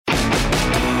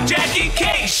Jackie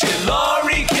Cation,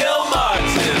 Laurie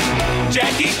Kilmartin.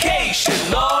 Jackie Cation,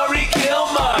 Laurie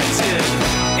Kilmartin.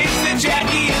 It's the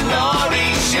Jackie and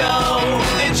Laurie Show.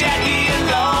 The Jackie and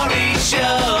Laurie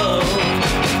Show.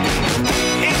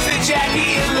 It's the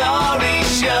Jackie and Laurie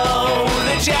Show.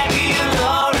 The Jackie and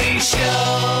Laurie Show.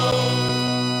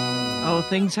 Oh,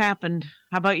 things happened.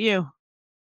 How about you?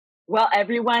 Well,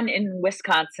 everyone in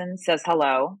Wisconsin says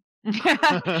hello.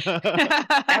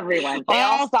 Everyone. They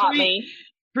all stop me.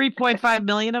 3.5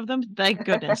 million of them? Thank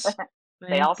goodness.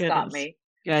 They all stop me.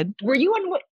 Good.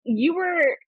 You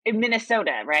were in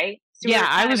Minnesota, right? So yeah,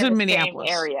 I was in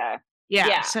Minneapolis. Area.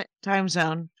 Yeah. Time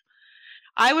zone.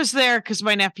 I was there because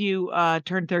my nephew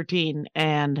turned 13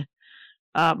 and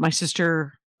my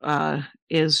sister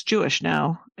is Jewish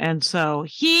now. And so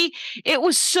it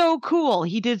was so cool.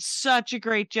 He did such a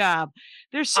great job.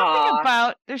 There's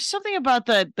something about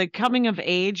the coming of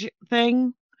age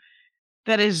thing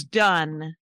that is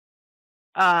done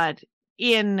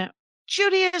in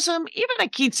Judaism, even a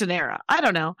quinceanera. I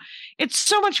don't know. It's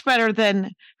so much better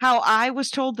than how I was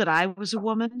told that I was a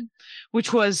woman,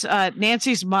 which was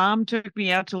Nancy's mom took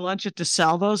me out to lunch at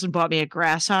DeSalvo's and bought me a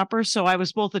grasshopper. So I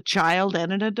was both a child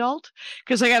and an adult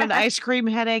because I got an ice cream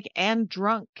headache and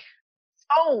drunk.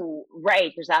 Oh,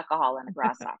 right. There's alcohol in a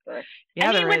grasshopper. Yeah,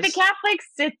 I mean, with the Catholics,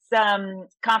 it's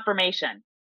confirmation,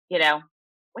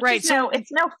 Right. So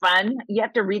it's no fun. You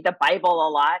have to read the Bible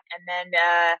a lot. And then,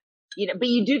 but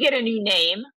you do get a new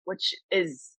name, which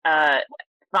is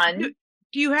fun.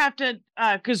 Do you have to,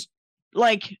 because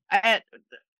like at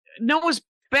Noah's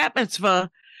bat mitzvah,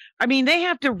 I mean, they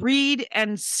have to read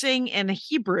and sing in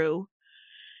Hebrew.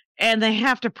 And they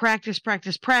have to practice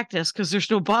because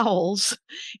there's no vowels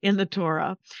in the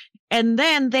Torah. And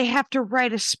then they have to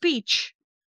write a speech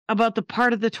about the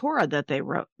part of the Torah that they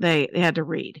wrote. They had to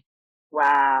read.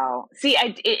 Wow. See,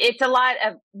 it's a lot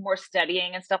of more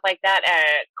studying and stuff like that.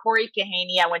 Corey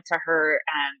Kahaney, I went to her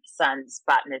son's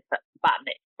bar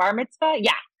mitzvah.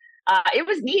 Yeah. It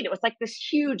was neat. It was like this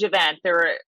huge event. There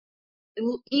were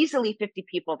easily 50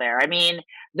 people there. I mean,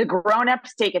 the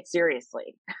grown-ups take it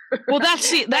seriously. Well, that's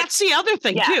the other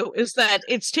thing too, is that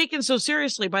it's taken so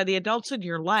seriously by the adults in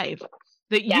your life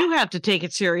that you have to take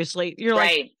it seriously. You're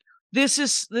right. Like, this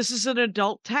is an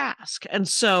adult task. And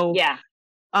so,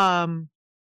 I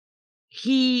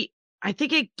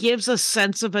think it gives a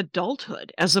sense of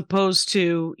adulthood as opposed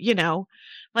to,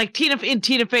 like Tina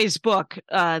Fey's book,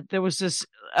 there was this,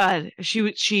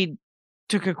 she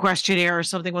took a questionnaire or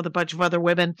something with a bunch of other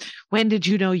women. When did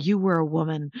you know you were a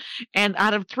woman? And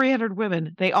out of 300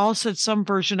 women, they all said some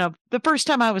version of the first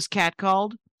time I was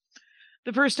catcalled.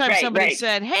 The first time somebody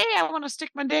said, "Hey, I want to stick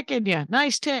my dick in you.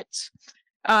 Nice tits."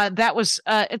 That was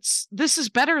this is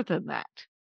better than that.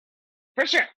 For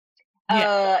sure.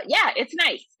 It's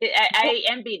nice. I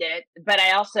envied it, but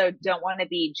I also don't want to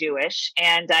be Jewish,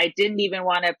 and I didn't even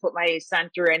want to put my son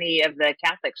through any of the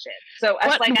Catholic shit. So I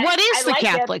was like, what is the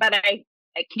Catholic? But I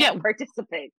can't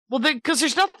participate. Well, because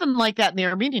there's nothing like that in the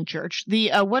Armenian church. The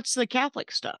what's the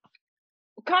Catholic stuff?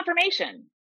 Confirmation.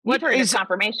 You've heard of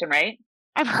confirmation, right?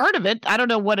 I've heard of it. I don't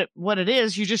know what it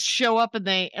is. You just show up and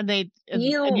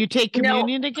you take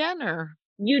communion again, or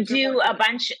you do a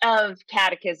bunch of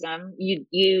catechism.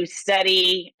 You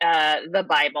study the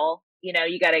Bible.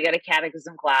 You got to go to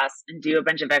catechism class and do a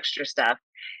bunch of extra stuff.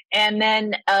 And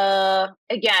then,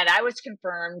 again, I was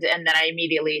confirmed, and then I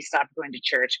immediately stopped going to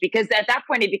church because at that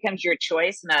point it becomes your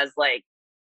choice. And I was like,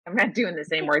 I'm not doing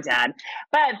this anymore, Dad.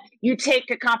 But you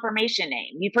take a confirmation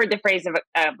name. You've heard the phrase of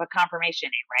a confirmation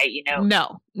name, right?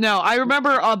 No. I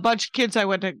remember a bunch of kids I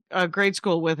went to grade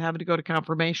school with having to go to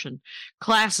confirmation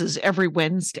classes every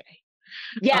Wednesday.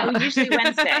 Yeah, it was usually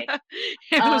Wednesday.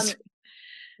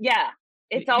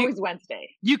 It's always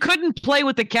Wednesday. You couldn't play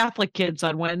with the Catholic kids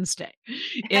on Wednesday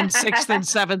in 6th and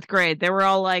 7th grade. They were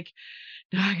all like,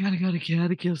 I gotta go to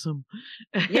catechism.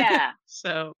 Yeah.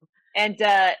 So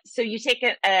you take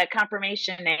a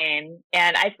confirmation name,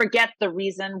 and I forget the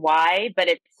reason why, but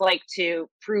it's like to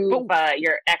prove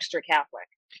you're extra Catholic.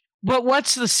 But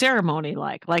what's the ceremony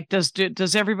like? Like, does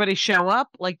everybody show up?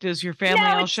 Like, does your family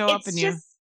all show up?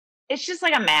 It's just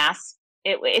like a mass.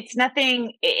 It's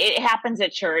nothing. It happens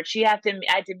at church. I had to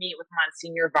meet with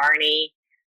Monsignor Varney,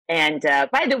 and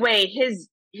by the way, his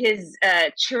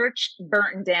church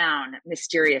burnt down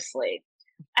mysteriously.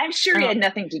 I'm sure he had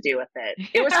nothing to do with it.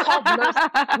 It was called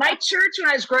my church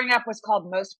when I was growing up was called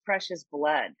Most Precious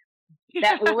Blood.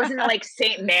 That it wasn't like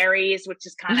St. Mary's, which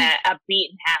is kind of upbeat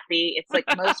and happy. It's like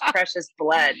Most Precious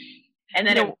Blood, and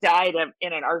then it died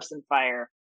in an arson fire.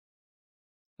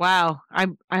 Wow, I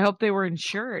hope they were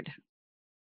insured.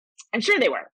 I'm sure they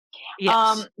were.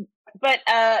 Yes. But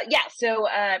yeah, so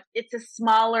it's a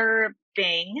smaller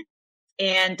thing,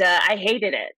 and I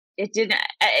hated it. It didn't.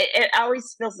 It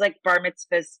always feels like bar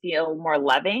mitzvahs feel more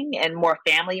loving and more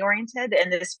family oriented,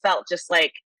 and this felt just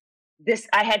like this.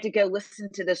 I had to go listen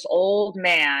to this old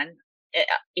man,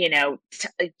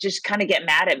 just kind of get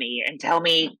mad at me and tell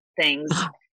me things,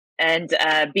 and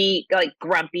be like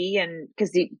grumpy, and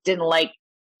because he didn't like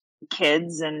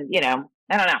kids, and I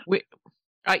don't know.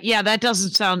 Yeah, that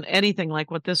doesn't sound anything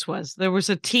like what this was. There was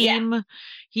a team. Yeah.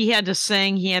 He had to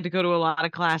sing. He had to go to a lot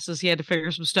of classes. He had to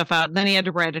figure some stuff out. And then he had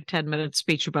to write a 10-minute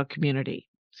speech about community.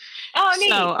 Oh, neat.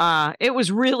 So it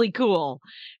was really cool.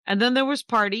 And then there was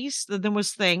parties. Then there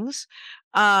was things.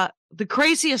 The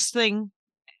craziest thing,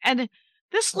 and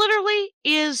this literally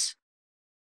is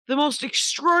the most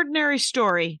extraordinary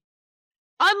story.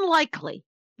 Unlikely,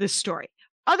 this story.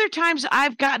 Other times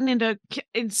I've gotten into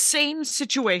insane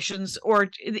situations,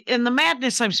 and the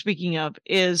madness I'm speaking of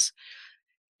is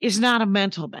not a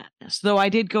mental madness, though I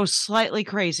did go slightly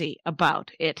crazy about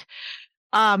it.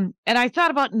 And I thought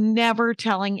about never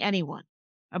telling anyone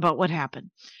about what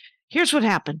happened. Here's what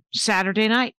happened. Saturday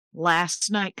night,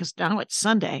 last night, because now it's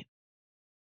Sunday,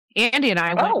 Andy and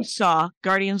I went and saw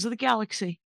Guardians of the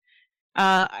Galaxy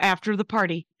after the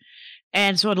party.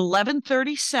 And so at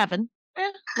 11:37,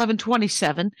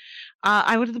 11:27,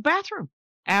 I went to the bathroom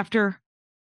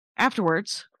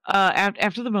afterwards,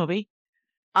 after the movie.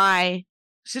 I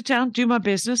sit down, do my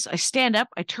business. I stand up.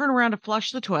 I turn around to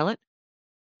flush the toilet.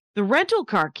 The rental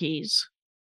car keys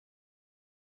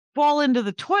fall into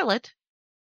the toilet,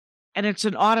 and it's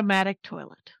an automatic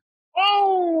toilet.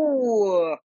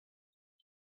 Oh!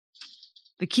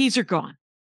 The keys are gone.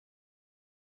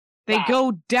 They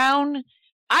go down.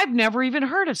 I've never even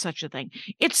heard of such a thing.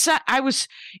 In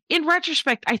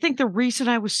retrospect, I think the reason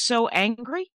I was so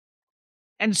angry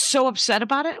and so upset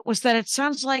about it was that it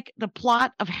sounds like the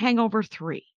plot of Hangover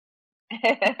 3.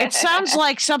 It sounds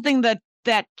like something that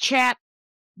Chat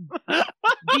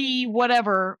B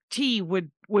whatever T would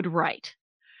write.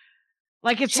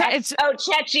 Like it's Chat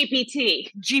GPT.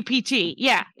 GPT.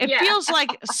 Yeah. It feels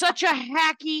like such a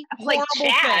hacky, horrible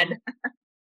thing.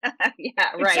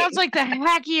 Yeah, right. It sounds like the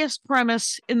hackiest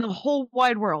premise in the whole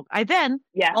wide world.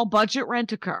 I'll budget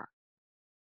rent a car.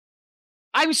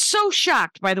 I'm so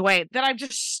shocked, by the way, that I'm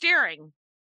just staring.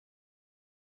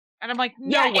 And I'm like,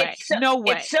 no way.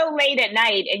 It's so late at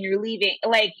night and you're leaving.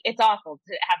 Like, it's awful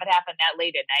to have it happen that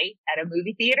late at night at a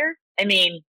movie theater. I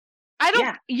mean,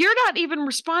 you're not even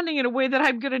responding in a way that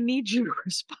I'm going to need you to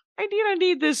respond. I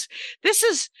need this.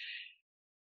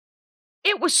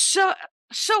 It was so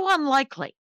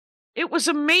unlikely. It was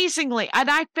amazingly, and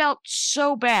I felt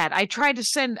so bad. I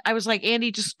was like,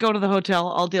 Andy, just go to the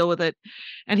hotel. I'll deal with it.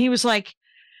 And he was like,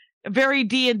 a very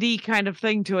D&D kind of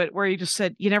thing to it, where he just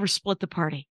said, you never split the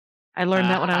party. I learned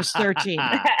that when I was 13.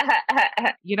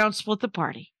 You don't split the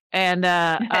party. And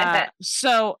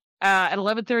so at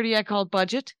 11:30, I called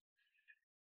budget.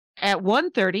 At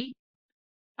 1:30,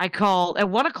 I called. At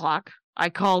 1 o'clock, I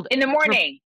called. In the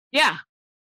morning. Yeah.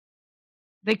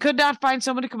 They could not find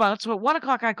someone to come out. So at 1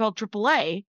 o'clock, I called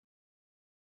AAA.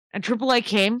 And AAA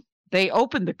came. They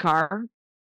opened the car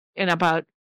in about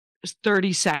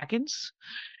 30 seconds.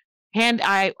 And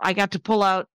I got to pull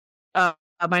out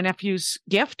my nephew's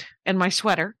gift and my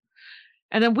sweater.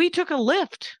 And then we took a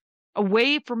lift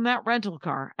away from that rental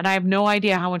car. And I have no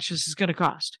idea how much this is going to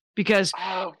cost. Because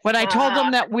when I told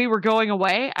them that we were going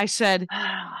away, I said,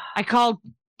 I called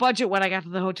budget when I got to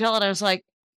the hotel. And I was like,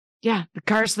 yeah, the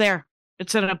car's there.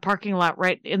 It's in a parking lot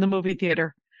right in the movie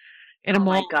theater. In a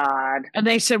mall. Oh, my God. And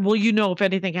they said, well, if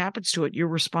anything happens to it, you're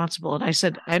responsible. And I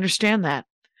said, I understand that.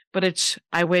 But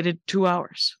I waited 2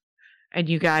 hours. And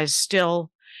you guys still...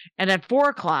 And at 4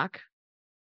 o'clock,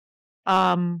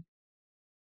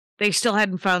 they still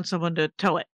hadn't found someone to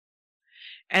tow it.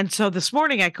 And so this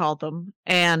morning I called them,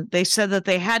 and they said that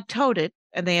they had towed it,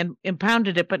 and they had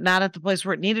impounded it, but not at the place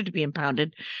where it needed to be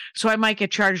impounded. So I might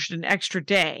get charged an extra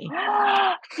day.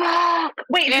 Fuck!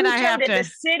 Wait, and who towed it, the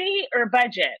city or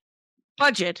budget?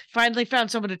 Budget finally found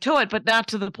someone to tow it, but not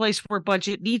to the place where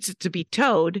budget needs it to be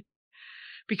towed,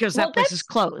 because that place is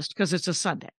closed because it's a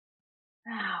Sunday.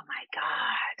 Oh my God.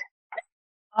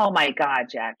 Oh my God,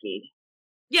 Jackie.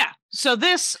 Yeah. So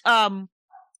this was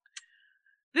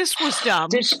dumb.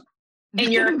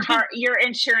 And your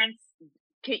insurance,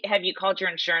 have you called your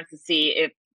insurance to see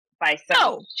if by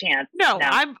some chance? No.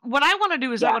 What I want to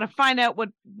do is I want to find out what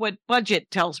budget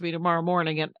tells me tomorrow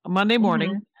morning at Monday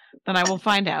morning. Mm-hmm. Then I will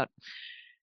find out.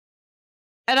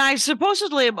 And I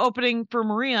supposedly am opening for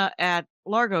Maria at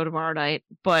Largo tomorrow night,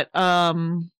 but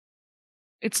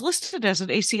It's listed as an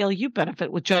ACLU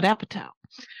benefit with Judd Apatow.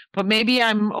 But maybe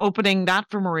I'm opening not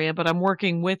for Maria, but I'm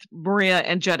working with Maria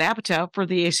and Judd Apatow for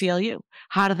the ACLU.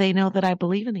 How do they know that I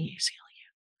believe in the ACLU?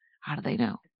 How do they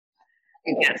know?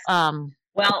 Yes.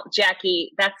 Well,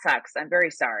 Jackie, that sucks. I'm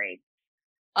very sorry.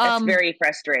 That's very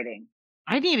frustrating.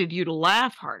 I needed you to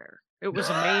laugh harder. It was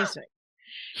amazing.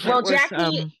 Well,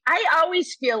 Jackie, I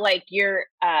always feel like you're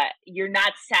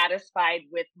not satisfied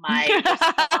with my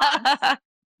response,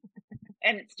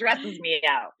 and it stresses me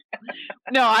out.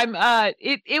 No, I'm.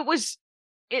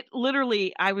 It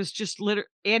literally. I was just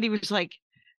Andy was like,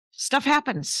 "Stuff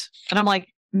happens," and I'm like,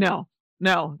 "No,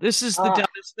 this is the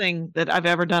dumbest thing that I've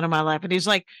ever done in my life." And he's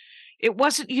like, "It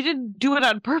wasn't. You didn't do it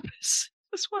on purpose.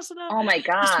 This wasn't a. Oh my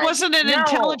God! This wasn't an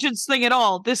intelligence thing at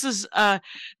all. This is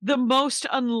the most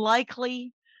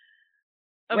unlikely."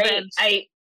 Wait,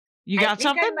 you got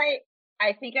something?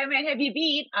 I think I might have you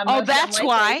beat. That's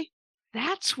why.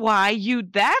 That's why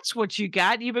that's what you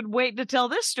got. You've been waiting to tell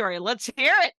this story. Let's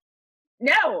hear it.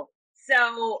 No.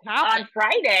 So on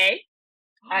Friday,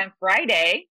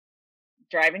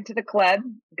 driving to the club,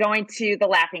 going to the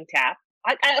Laughing Tap.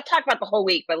 I'll talk about the whole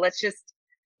week, but let's just,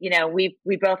 we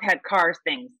both had car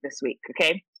things this week.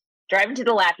 Okay. Driving to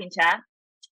the Laughing Tap.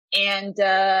 And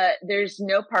there's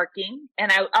no parking.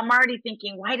 And I'm already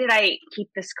thinking, why did I keep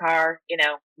this car?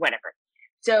 Whatever.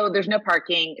 So there's no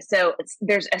parking. So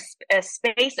there's a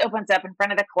space opens up in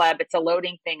front of the club. It's a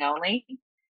loading thing only.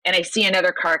 And I see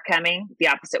another car coming the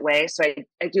opposite way. So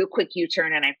I do a quick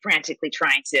U-turn and I'm frantically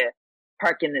trying to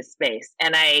park in this space.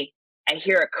 And I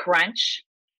hear a crunch.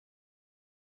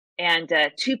 And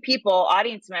two people,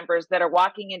 audience members that are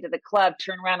walking into the club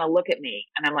turn around and look at me.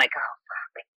 And I'm like, oh, fuck.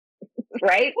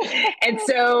 Right. And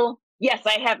so, yes,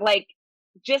 I have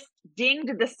just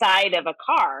dinged the side of a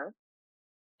car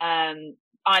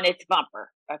on its bumper.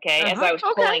 Okay. As I was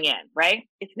pulling in, right.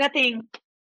 It's nothing.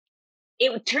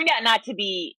 It turned out not to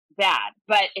be bad,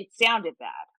 but it sounded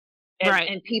bad.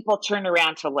 And people turned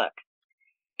around to look.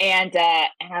 And I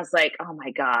was like, oh my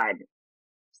God,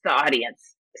 the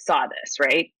audience saw this.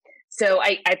 Right. So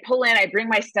I pull in, I bring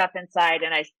my stuff inside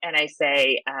and I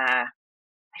say,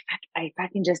 I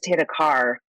fucking just hit a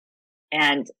car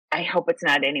and I hope it's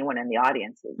not anyone in the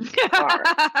audience's car.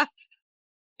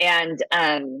 And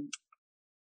I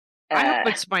hope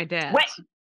it's my dad.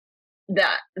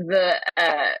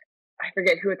 I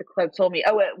forget who at the club told me.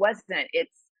 Oh, it wasn't.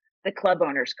 It's the club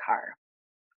owner's car.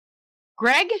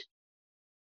 Greg?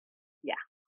 Yeah.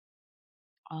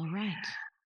 All right.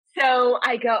 So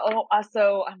I go,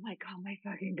 so I'm like, oh my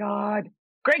fucking God.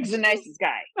 Greg's the nicest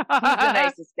guy. He's the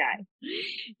nicest guy.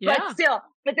 Yeah. But still,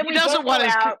 then he we doesn't both want go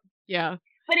his out. Yeah.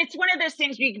 But it's one of those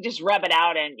things where you can just rub it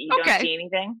out and you don't see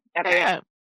anything. Okay. Yeah.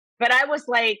 But I was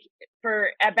like, for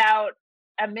about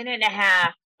a minute and a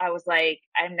half, I was like,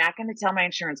 I'm not going to tell my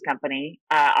insurance company.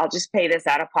 I'll just pay this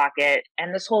out of pocket.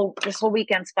 And this whole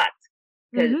weekend's fucked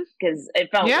because it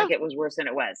felt like it was worse than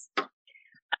it was.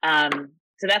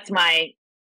 So that's my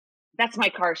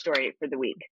car story for the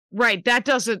week. Right. That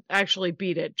doesn't actually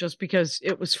beat it just because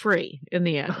it was free in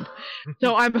the end.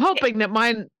 So I'm hoping that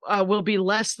mine will be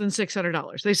less than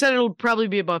 $600. They said it'll probably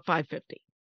be about $550.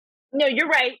 No, you're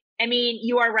right. I mean,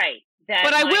 you are right.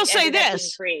 But I will say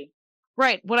this. Free.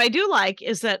 Right. What I do like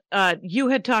is that you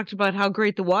had talked about how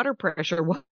great the water pressure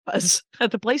was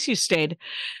at the place you stayed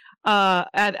for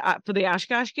the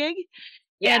Oshkosh gig.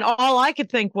 Yeah. And all I could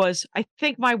think was, I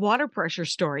think my water pressure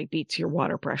story beats your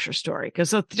water pressher story.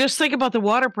 Because just think about the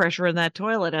water pressure in that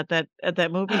toilet at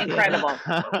that movie. Incredible.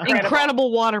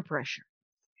 Incredible water pressure.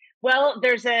 Well,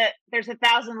 there's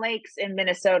 1,000 lakes in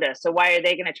Minnesota. So why are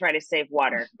they going to try to save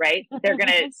water, right? They're going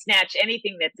to snatch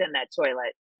anything that's in that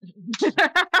toilet.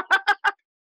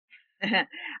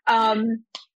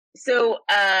 So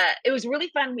it was a really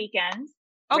fun weekend.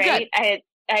 Oh, right? Good.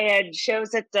 I had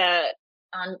shows at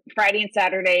on Friday and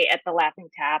Saturday at the Laughing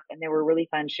Tap, and they were really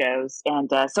fun shows.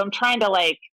 And so I'm trying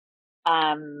to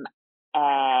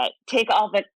take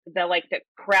all the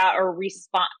crowd or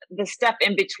respond the stuff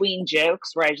in between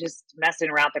jokes where I just messing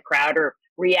around with the crowd or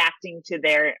reacting to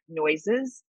their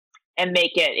noises and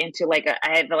make it into I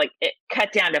had to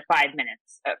cut down to 5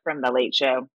 minutes from the Late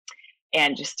Show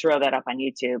and just throw that up on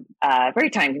YouTube. Very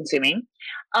time consuming.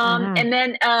 And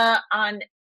then on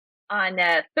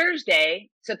Thursday,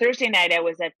 so Thursday night I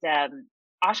was at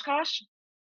Oshkosh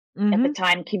at the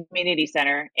Time Community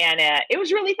Center, and it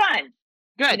was really fun.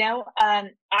 Good.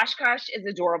 Oshkosh is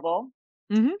adorable.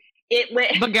 By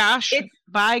gosh,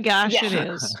 it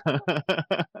is.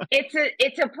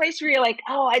 It's a place where you're like,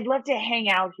 oh, I'd love to hang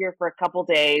out here for a couple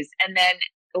days. And then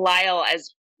Lyle,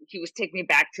 as he was taking me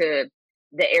back to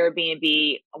the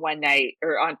Airbnb one night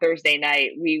or on Thursday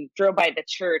night, we drove by the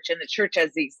church, and the church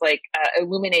has these like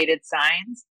illuminated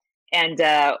signs. And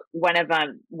one of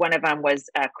them was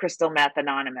Crystal Meth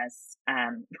Anonymous.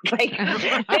 Like they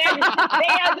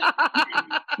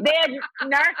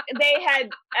had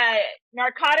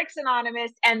Narcotics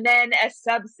Anonymous, and then a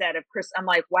subset of Crystal. I'm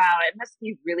like, wow, it must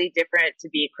be really different to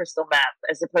be crystal meth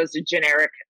as opposed to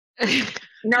generic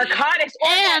narcotics.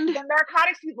 And the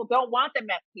narcotics people don't want the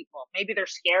meth people. Maybe they're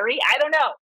scary. I don't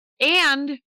know.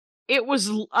 And it was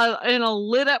in a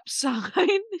lit up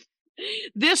sign.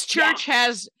 This church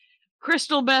has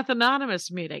Crystal Meth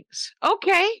Anonymous meetings.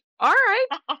 Okay. All right.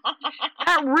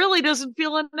 That really doesn't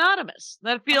feel anonymous.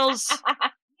 That feels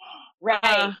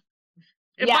right.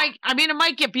 It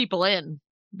might get people in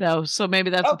though. So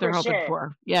maybe that's what they're hoping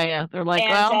for. Yeah. They're like,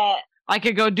 I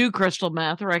could go do crystal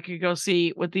meth, or I could go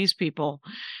see what these people,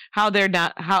 how did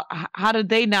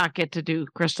they not get to do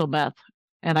crystal meth?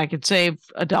 And I could save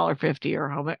 $1.50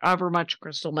 or however much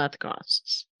crystal meth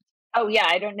costs. Oh yeah,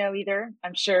 I don't know either.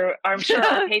 I'm sure our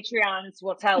Patreons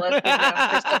will tell us the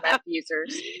crystal meth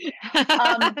users.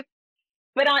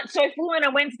 So I flew in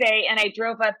on Wednesday, and I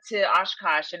drove up to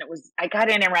Oshkosh, and I got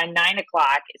in around 9:00.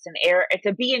 It's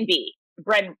a B&B,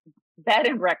 bed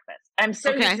and breakfast. I'm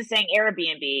so used to saying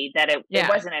Airbnb that it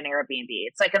wasn't an Airbnb.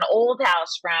 It's like an old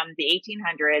house from the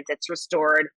 1800s. It's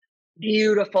restored,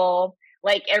 beautiful.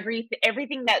 Like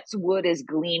everything that's wood is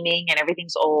gleaming, and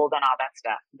everything's old and all that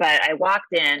stuff. But I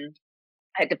walked in,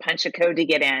 I had to punch a code to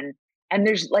get in, and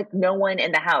there's like no one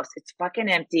in the house. It's fucking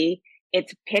empty.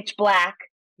 It's pitch black.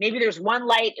 Maybe there's one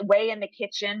light way in the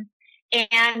kitchen,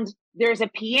 and there's a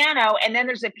piano, and then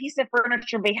there's a piece of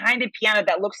furniture behind a piano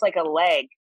that looks like a leg.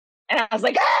 And I was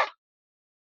like, ah!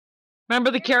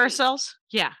 Remember the carousels?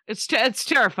 Yeah, it's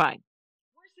terrifying.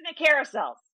 Worse than the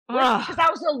carousels. Because I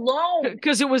was alone.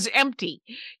 Because it was empty.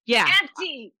 Yeah.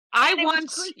 Empty.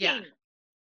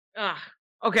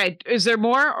 Okay. Is there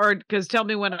more, or because tell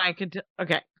me when I can?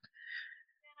 Okay. Then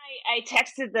I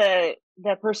texted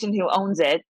the person who owns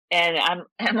it, and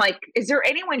I'm like, is there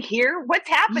anyone here? What's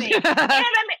happening? And am I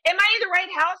in the right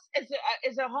house?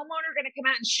 Is a homeowner going to come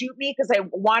out and shoot me because I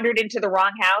wandered into the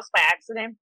wrong house by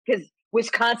accident? Because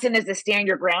Wisconsin is a stand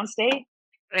your ground state.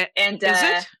 And is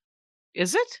it?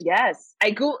 Is it? Yes.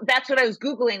 That's what I was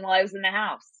Googling while I was in the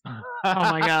house. Oh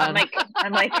my God.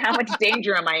 I'm like, how much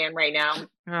danger am I in right now?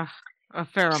 A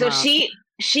fair amount. So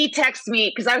she texts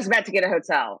me because I was about to get a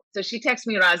hotel. So she texts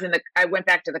me when I went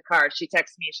back to the car. She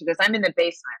texts me. She goes, I'm in the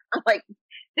basement. I'm like,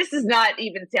 this is not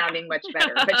even sounding much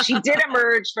better. But she did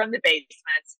emerge from the basement,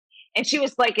 and she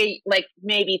was like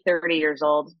maybe 30 years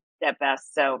old at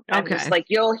best. So I'm just like,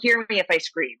 you'll hear me if I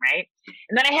scream, right?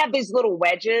 And then I have these little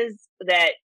wedges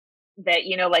that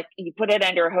like you put it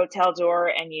under a hotel door,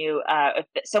 and you if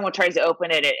someone tries to open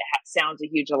it, it sounds a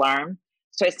huge alarm.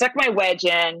 So I stuck my wedge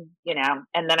in,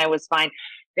 and then I was fine.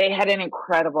 They had an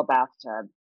incredible bathtub.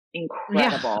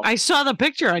 Incredible. Yeah, I saw the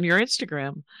picture on your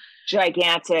Instagram.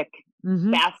 Gigantic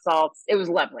bath salts. It was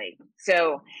lovely.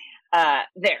 So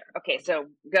there. Okay, so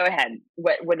go ahead.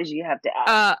 What did you have to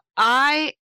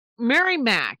add? Mary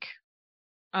Mack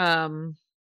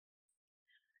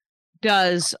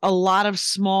does a lot of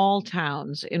small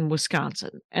towns in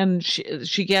Wisconsin, and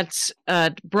she gets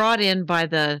brought in by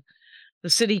the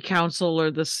city council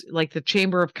or the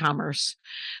Chamber of Commerce.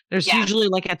 There's usually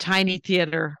like a tiny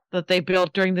theater that they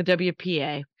built during the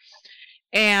WPA,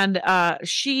 and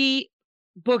she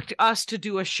booked us to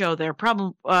do a show there,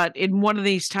 probably in one of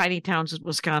these tiny towns in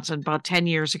Wisconsin about 10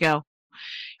 years ago,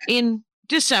 in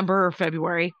December or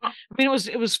February. I mean,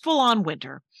 it was full on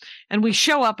winter, and we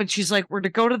show up, and she's like, "We're to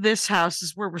go to this house. This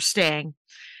is where we're staying."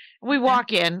 And we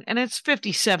walk in, and it's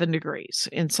 57 degrees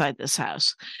inside this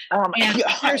house. Oh my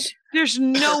God. There's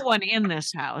no one in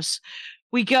this house.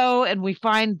 We go and we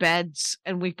find beds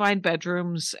and we find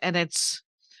bedrooms, and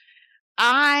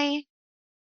I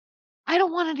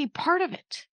don't want any part of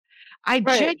it. I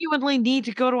genuinely need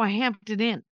to go to a Hampton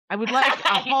Inn. I would like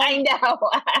a home. I know.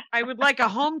 I would like a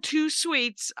home 2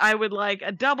 suites. I would like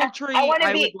a DoubleTree.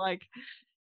 would like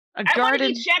a garden. I want to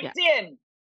be checked in.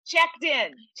 Checked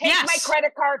in. Take my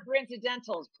credit card for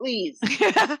incidentals, please.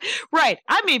 Right.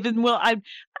 I'm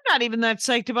not even that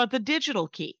psyched about the digital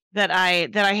key that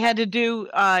I had to do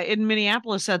in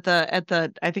Minneapolis at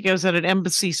the I think I was at an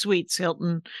Embassy Suites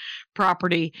Hilton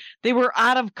property. They were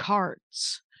out of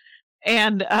cards.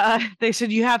 And they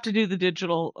said you have to do the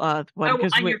digital one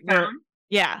because on your phone?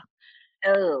 Yeah.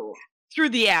 Oh. Through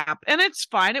the app. And it's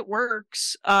fine, it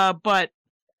works. But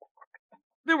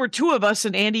there were 2 of us,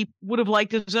 and Andy would have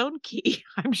liked his own key,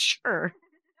 I'm sure.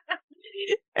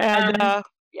 And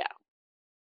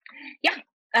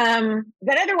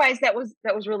But otherwise, that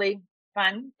was really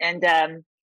fun, and the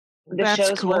That's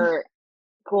shows cool. were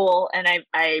cool. And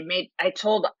I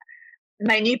told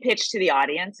my new pitch to the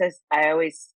audience, as I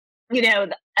always,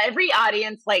 every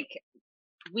audience, like,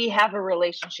 we have a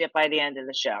relationship by the end of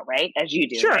the show, right? As you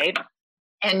do, Sure. right?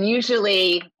 And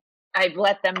usually I've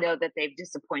let them know that they've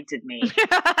disappointed me.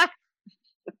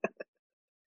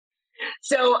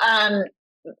 So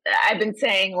I've been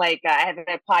saying, like, I have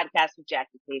a podcast with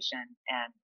Jackie Cation,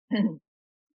 and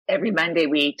every Monday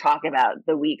we talk about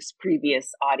the week's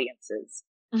previous audiences.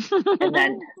 And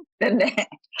then that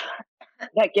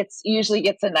usually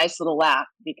gets a nice little laugh,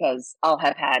 because I'll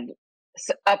have had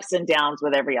ups and downs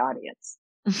with every audience.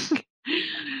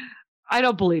 I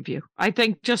don't believe you. I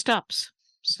think just ups.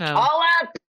 So All up.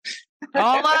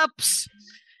 all ups.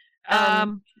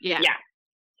 Yeah. Yeah.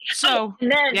 So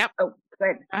And then, yep. oh, go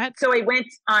ahead. Go ahead.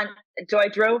 So I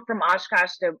drove from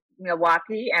Oshkosh to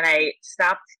Milwaukee, and I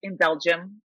stopped in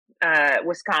Belgium,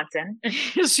 Wisconsin.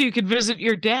 So you could visit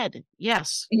your dead.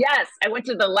 Yes. Yes, I went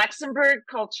to the Luxembourg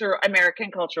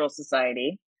American Cultural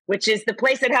Society, which is the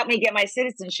place that helped me get my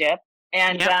citizenship.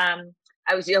 And Yep.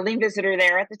 I was the only visitor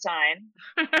there at the time.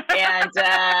 And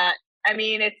I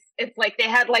mean, it's like they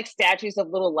had like statues of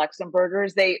little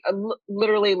Luxembourgers. They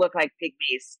literally look like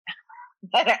pygmies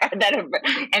that have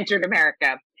entered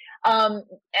America.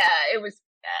 It was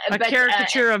A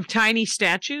caricature of tiny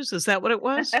statues? Is that what it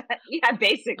was? yeah,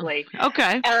 basically.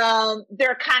 Okay.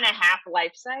 They're kind of half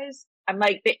life size. I'm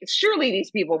like, surely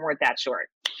these people weren't that short.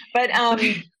 But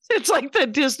It's like the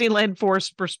Disneyland Force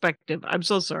perspective. I'm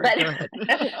so sorry. Go ahead.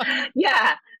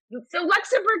 yeah. So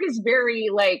Luxembourg is very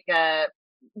like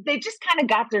they just kind of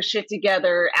got their shit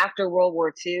together after World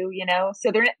War II,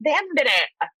 So they haven't been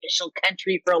an official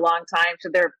country for a long time. So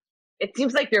it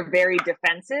seems like they're very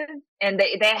defensive, and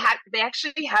they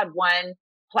actually had one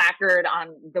placard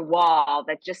on the wall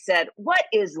that just said, "What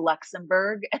is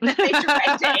Luxembourg?" And then they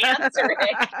tried to answer it.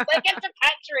 Like, it's a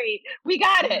country. We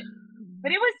got it.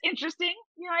 But it was interesting.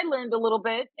 I learned a little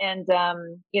bit, and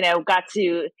got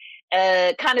to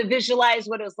kind of visualize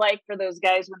what it was like for those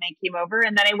guys when they came over.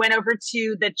 And then I went over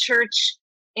to the church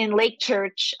in Lake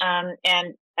Church,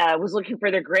 and was looking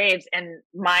for their graves, and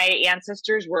my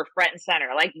ancestors were front and center.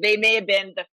 Like, they may have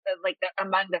been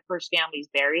among the first families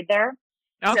buried there.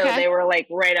 Okay. So they were like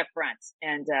right up front,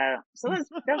 and so that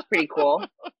was pretty cool.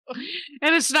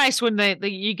 And it's nice when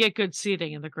you get good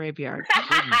seating in the graveyard.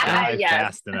 Yes.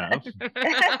 Fast enough.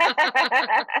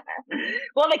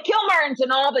 Well, the Kilmartins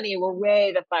in Albany were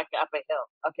way the fuck up a hill,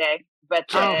 okay? But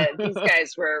these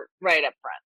guys were right up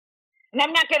front. And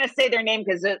I'm not going to say their name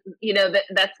because,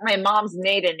 that's my mom's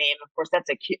maiden name. Of course, that's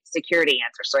a security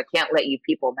answer, so I can't let you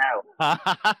people know.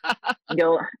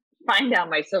 You'll find out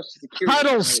my social security.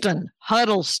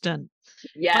 Huddleston.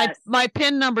 Yes. My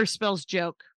PIN number spells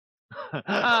joke.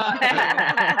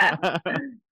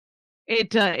 It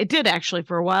did actually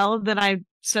for a while. Then I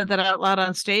said that out loud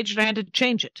on stage, and I had to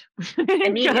change it.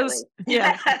 Immediately.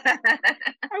 Yeah.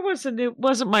 It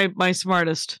wasn't my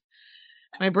smartest,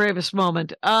 my bravest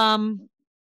moment.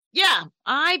 Yeah,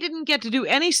 I didn't get to do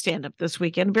any stand-up this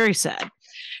weekend. Very sad.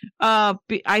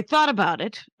 I thought about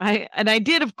it. I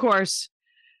did, of course.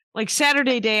 Like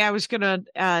Saturday day, I was gonna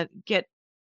get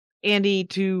Andy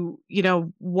to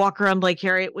walk around Lake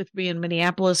Harriet with me in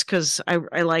Minneapolis, because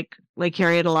I like Lake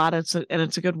Harriet a lot. It's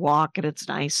a good walk, and it's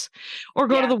nice. Or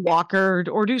go to the Walker,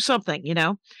 or do something,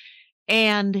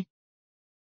 And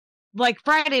like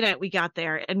Friday night, we got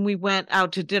there and we went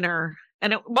out to dinner.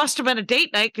 And it must have been a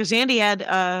date night, because Andy had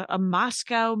a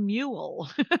Moscow Mule.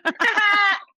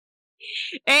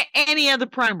 And he had the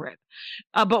prime rib.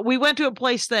 But we went to a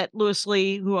place that Louis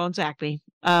Lee, who owns Acme,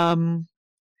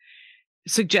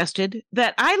 suggested.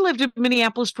 That I lived in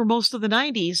Minneapolis for most of the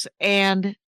 90s,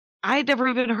 and I'd never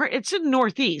even heard. It's in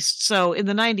Northeast. So in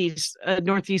the 90s,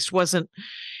 Northeast wasn't.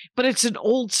 But it's an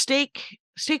old steak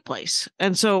place,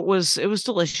 and so it was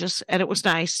delicious, and it was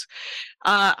nice.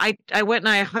 I went and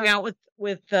I hung out with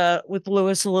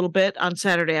Louis a little bit on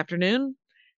Saturday afternoon,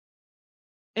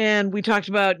 and we talked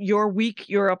about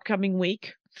your upcoming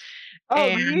week.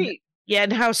 Oh, neat. Yeah,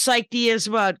 and how psyched he is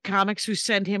about comics who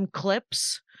send him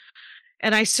clips.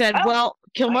 And I said, well,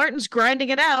 Kilmartin's grinding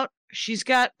it out. She's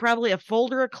got probably a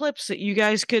folder of clips that you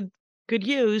guys could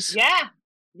use. Yeah.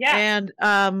 And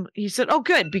he said, oh,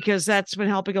 good, because that's been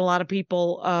helping a lot of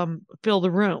people fill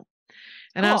the room.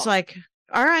 And I was like,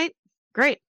 all right,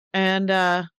 great. And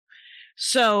and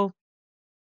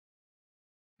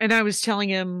I was telling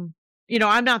him,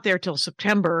 I'm not there till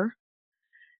September.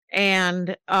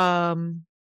 And I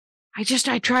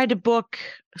tried to book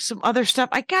some other stuff.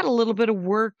 I got a little bit of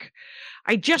work.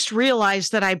 I just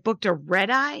realized that I booked a red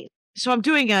eye so I'm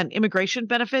doing an immigration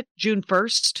benefit June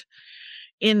 1st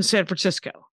in San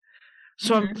Francisco.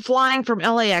 So I'm flying from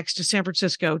LAX to San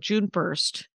Francisco June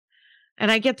 1st,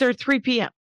 and I get there at 3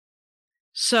 p.m.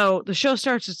 So the show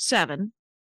starts at 7.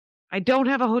 I don't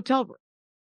have a hotel room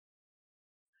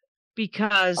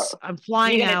because I'm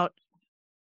flying out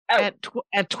at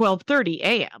 12:30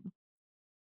 a.m.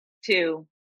 to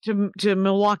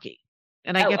Milwaukee.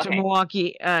 And I get to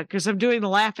Milwaukee because I'm doing the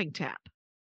Laughing Tap,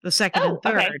 the second and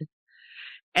third. Okay.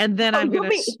 And then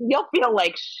you'll feel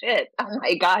like shit. Oh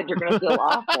my God, you're going to feel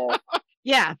awful.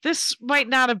 Yeah, this might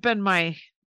not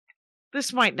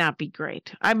be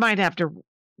great. I might have to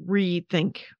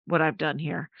rethink what I've done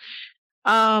here.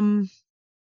 But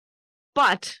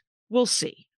we'll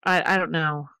see. I don't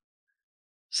know.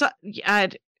 So I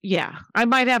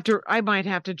might have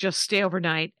to just stay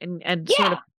overnight and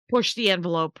sort of push the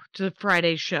envelope to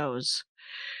Friday shows,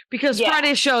 because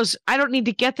Friday shows, I don't need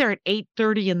to get there at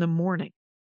 8:30 in the morning.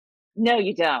 No,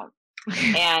 you don't.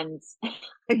 And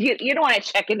you don't want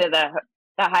to check into the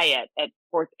Hyatt at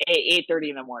 8:30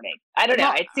 in the morning. I don't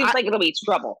know. It seems like it'll be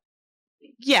trouble.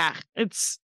 Yeah,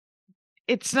 it's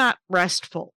not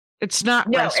restful. It's not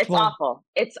restful. It's awful.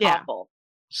 It's awful.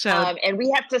 So, and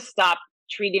we have to stop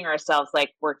treating ourselves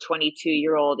like we're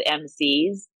 22-year-old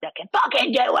MCs that can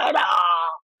fucking do it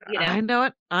all. You know?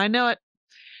 I know it.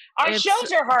 Our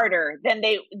shows are harder than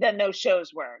those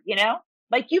shows were. You know,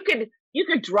 like you could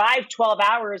drive 12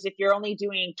 hours if you're only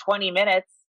doing 20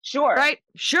 minutes. Sure, right?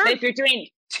 Sure. But if you're doing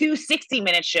 2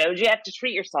 60-minute shows, you have to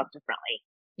treat yourself differently.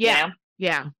 Yeah, you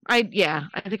know? I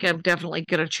think I'm definitely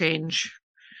gonna change.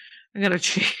 I'm gonna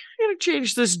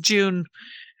change this June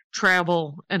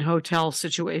travel and hotel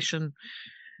situation.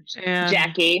 And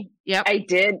Jackie, I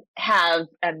did have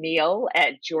a meal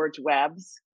at George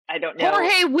Webb's. I don't know.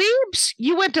 Jorge Weebs?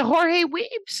 You went to Jorge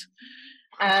Weebs?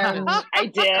 I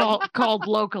did. Called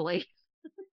locally.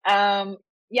 I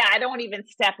don't want to even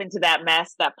step into that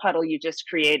mess, that puddle you just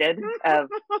created of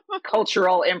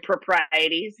cultural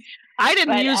improprieties. I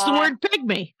didn't use the word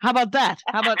pygmy. How about that?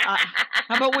 How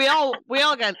about we all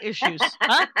got issues?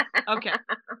 Huh? Okay.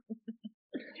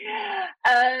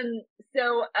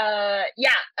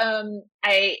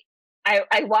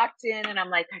 I walked in and I'm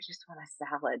like, I just want a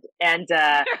salad. And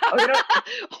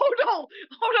oh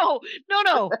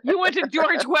no! You went to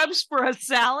George Webb's for a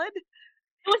salad?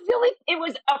 It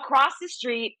was across the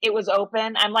street. It was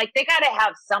open. I'm like, they got to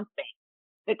have something.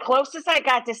 The closest I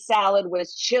got to salad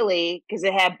was chili because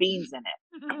it had beans in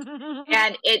it,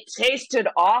 and it tasted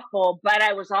awful. But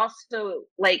I was also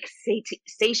like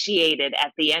satiated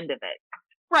at the end of it.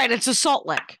 Right, it's a salt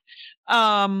lick,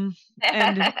 and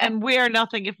we are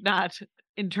nothing if not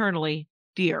internally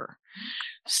dear.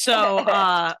 So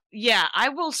I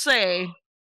will say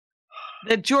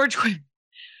that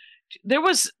there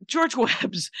was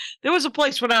a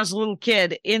place when I was a little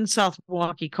kid in South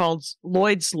Milwaukee called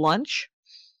Lloyd's Lunch.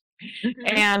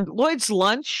 And Lloyd's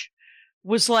Lunch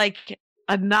was like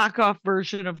a knockoff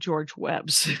version of George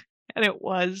Webb's. And it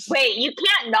was. Wait, you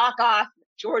can't knock off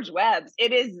George Webb's.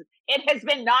 It has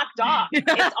been knocked off. It's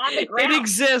on the ground. It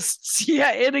exists.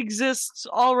 Yeah, it exists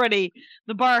already.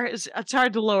 The bar it's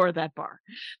hard to lower that bar.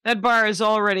 That bar is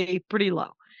already pretty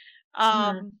low.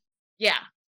 Yeah.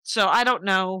 So I don't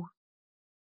know.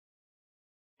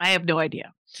 I have no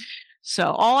idea. So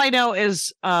all I know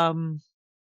is,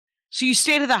 so you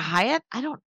stayed at the Hyatt?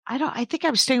 I think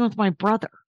I'm staying with my brother.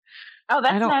 Oh,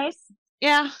 that's nice.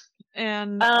 Yeah.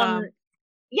 And,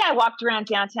 I walked around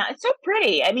downtown. It's so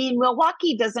pretty. I mean,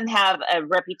 Milwaukee doesn't have a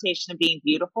reputation of being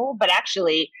beautiful, but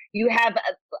actually you have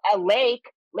a Lake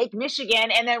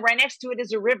Michigan, and then right next to it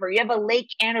is a river. You have a lake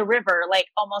and a river, like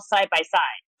almost side by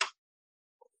side.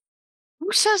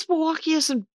 Who says Milwaukee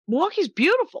isn't? Milwaukee's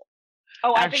beautiful.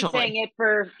 Oh, I've been saying it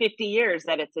for 50 years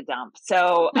that it's a dump.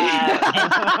 So,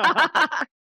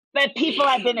 but people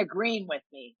have been agreeing with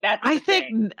me. I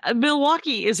think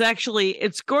Milwaukee is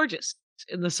it's gorgeous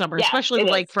in the summer, especially the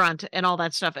lakefront and all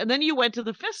that stuff. And then you went to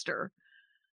the Pfister.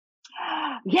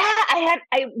 Yeah,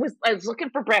 I was looking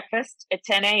for breakfast at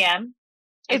 10 a.m.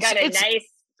 It's nice.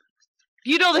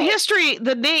 You know, the history,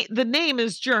 the name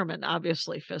is German,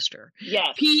 obviously, Pfister.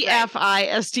 Yes.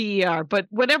 Pfister. But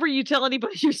whenever you tell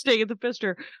anybody you're staying at the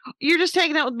Pfister, you're just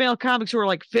hanging out with male comics who are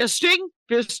like, fisting?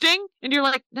 And you're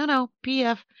like, no,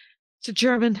 PF. It's a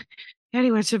German.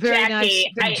 Anyway, it's a very nice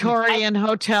Victorian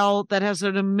hotel that has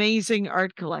an amazing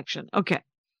art collection. Okay.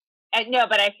 No,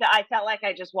 but I felt like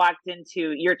I just walked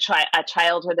into a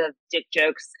childhood of dick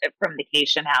jokes from the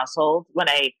Cation household when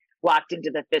I walked into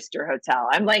the Pfister Hotel.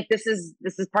 I'm like, this is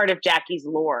part of Jackie's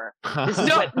lore. This is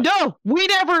No, we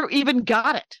never even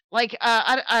got it. Like,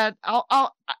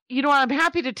 I'll you know, I'm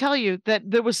happy to tell you that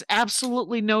there was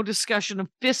absolutely no discussion of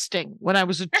fisting when I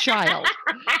was a child.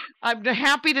 I'm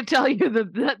happy to tell you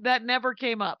that never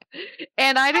came up,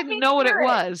 and I didn't know what it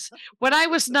was when I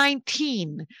was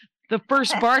 19. The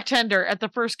first bartender at the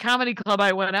first comedy club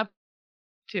I went up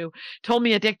to told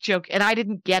me a dick joke, and I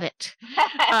didn't get it.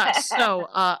 So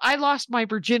I lost my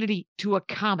virginity to a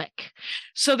comic.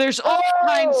 So there's all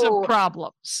kinds of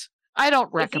problems. I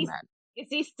don't recommend. Is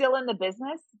he still in the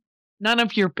business? None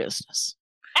of your business.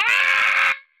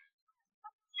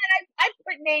 I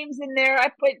put names in there. I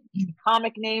put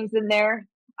comic names in there.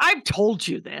 I've told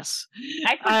you this.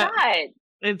 I forgot.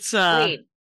 It's Wait.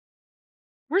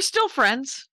 We're still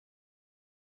friends.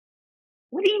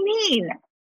 What do you mean?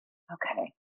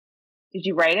 Okay. Did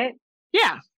you write it?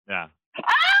 Yeah. Yeah.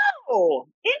 Oh,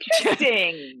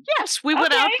 interesting. Yes, we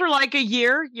went out for like a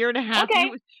year and a half.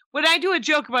 Okay. When I do a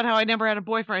joke about how I never had a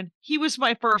boyfriend, he was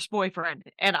my first boyfriend,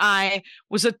 and I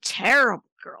was a terrible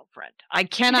girlfriend. I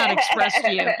cannot express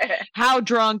to you how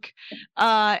drunk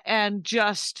and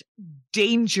just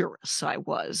dangerous I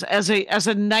was as a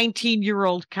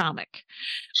 19-year-old comic.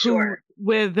 Sure.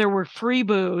 Where there were free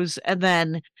booze, and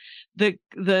then the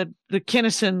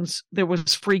Kinnisons, there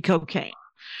was free cocaine.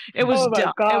 It was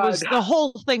dumb. It was, the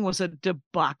whole thing was a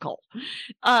debacle.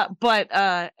 But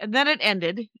and then it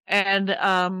ended,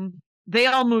 and they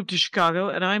all moved to Chicago,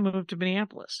 and I moved to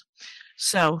Minneapolis.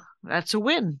 So that's a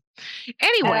win.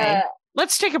 Anyway,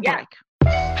 let's take a break.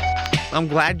 I'm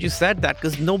glad you said that,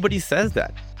 because nobody says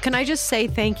that. Can I just say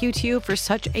thank you to you for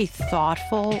such a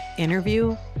thoughtful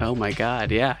interview? Oh my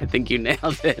God, yeah, I think you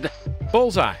nailed it.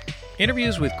 Bullseye.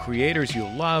 Interviews with creators you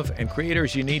love and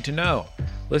creators you need to know.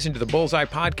 Listen to the Bullseye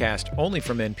podcast only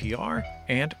from NPR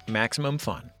and Maximum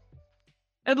Fun.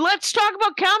 And let's talk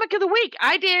about Comic of the Week.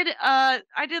 I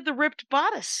did the Ripped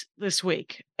Bodice this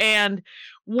week, and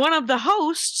one of the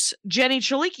hosts, Jenny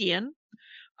Chalikian,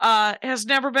 has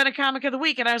never been a Comic of the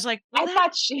Week, and I was like, well, I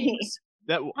thought she.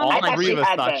 All three of us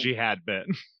thought she had been.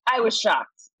 I was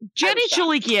shocked. Jenny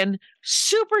Chalikian,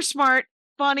 super smart,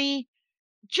 funny,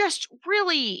 just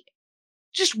really,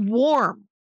 just warm.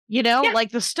 You know,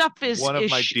 like the stuff is one of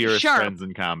my dearest sharp. friends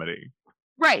in comedy.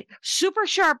 Right. Super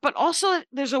sharp, but also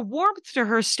there's a warmth to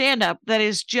her stand-up that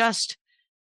is just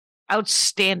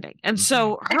outstanding. And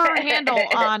so her handle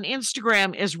on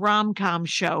Instagram is Romcom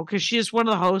Show, because she is one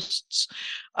of the hosts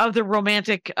of the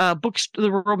romantic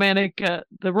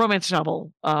the romance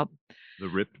novel. The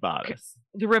Ripped Bodice.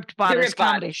 The Ripped Bodice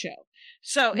comedy show.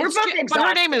 So but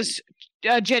her name is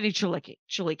Jenny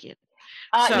Chalikian.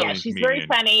 Yeah, she's very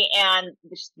funny, and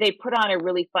they put on a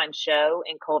really fun show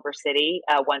in Culver City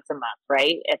once a month,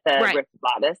 right, at the Ripped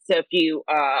Bodice. So if you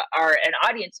are an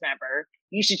audience member,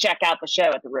 you should check out the show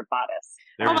at the Ripped Bodice.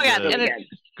 Oh my God!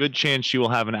 Good chance she will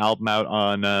have an album out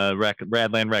on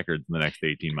Radland Records in the next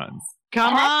 18 months.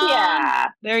 Come on, yeah.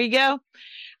 There you go.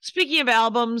 Speaking of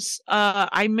albums,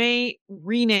 I may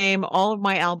rename all of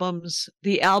my albums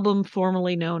the album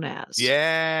formerly known as.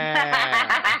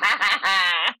 Yeah.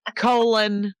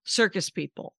 Circus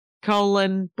People,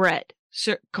 Bread,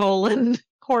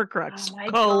 Horcrux,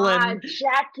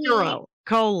 Jackie. Hero,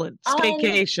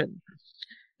 Staycation.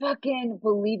 Fucking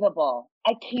believable.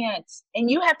 I can't. And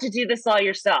you have to do this all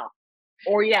yourself,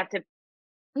 or you have to.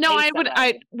 No, I would.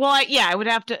 I would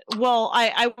have to. Well,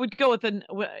 I would go with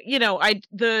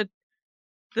the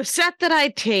set that I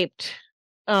taped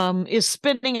is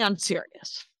Spinning on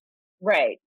Sirius,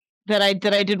 right? That I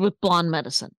did with Blonde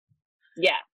Medicine.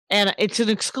 Yeah. And it's an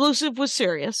exclusive with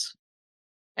Sirius,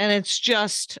 and it's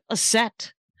just a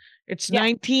set. It's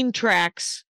 19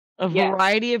 tracks, a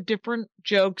variety of different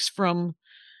jokes from.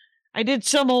 I did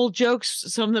some old jokes,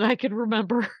 some that I could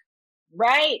remember.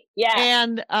 Right. Yeah.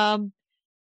 And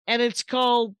it's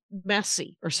called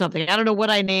Messy or something. I don't know what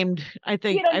I named. I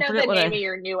think you don't know the name of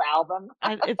your new album.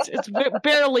 It's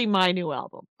barely my new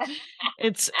album.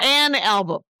 It's an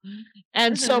album,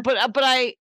 and so, but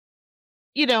I.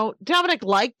 You know, Dominic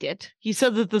liked it. He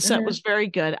said that the set was very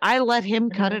good. I let him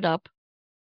cut it up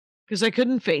because I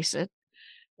couldn't face it.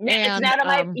 It's none of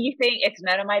my. You think it's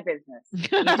none of my business.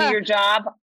 You do your job.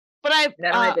 But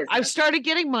I've started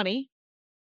getting money.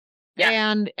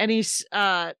 Yeah. And he's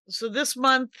so this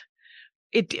month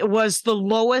it was the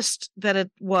lowest that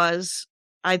it was.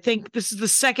 I think this is the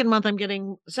second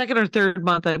or third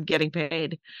month I'm getting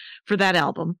paid for that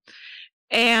album,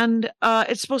 and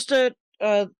it's supposed to.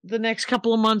 The next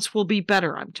couple of months will be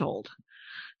better, I'm told.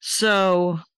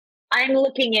 So I'm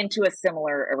looking into a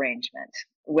similar arrangement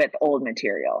with old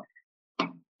material.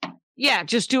 Yeah,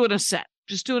 just doing a set.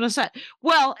 doing a set.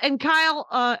 Well, and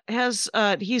Kyle has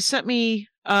he sent me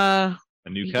A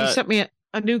new he cut. sent me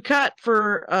a new cut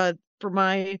for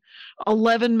my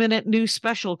 11-minute new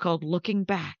special called Looking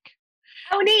Back.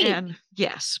 Oh, neat. And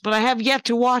yes, but I have yet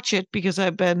to watch it because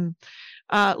I've been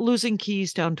losing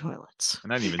keys down toilets.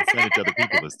 And I didn't even send it to other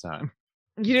people this time.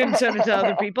 You didn't send it to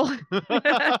other people.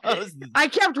 I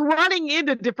kept running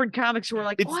into different comics who were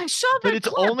like, It's- "Oh, I saw that." But it's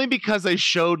clip." only because I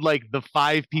showed like the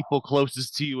 5 people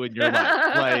closest to you in your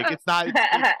life. Like it's not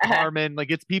it's Carmen,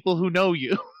 like it's people who know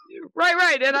you.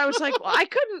 right. And I was like, well, I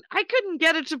couldn't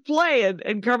get it to play,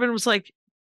 and Carmen was like,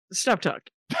 "Stop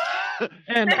talking."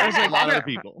 And I was A like, lot of "Fair- other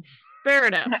people. Fair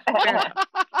enough.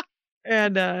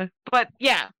 And but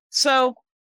yeah, so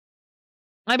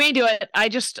I may do it. I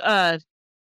just I'm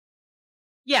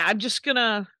just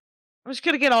gonna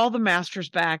get all the masters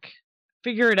back,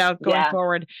 figure it out going Yeah.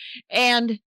 forward.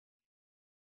 And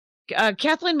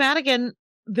Kathleen Madigan,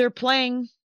 they're playing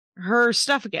her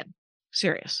stuff again.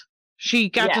 Serious. She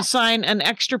got Yeah. to sign an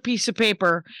extra piece of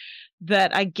paper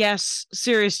that I guess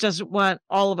Sirius doesn't want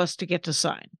all of us to get to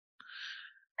sign.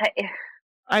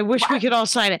 I wish we could all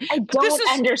sign it. I But this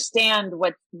don't is- understand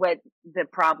what the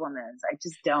problem is. I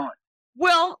just don't.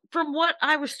 Well, from what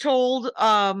I was told,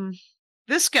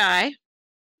 this guy,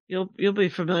 you'll be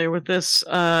familiar with this This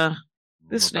I'm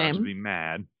about to name. be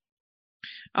mad.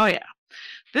 Oh yeah.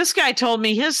 This guy told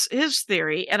me his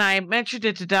theory, and I mentioned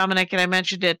it to Dominic and I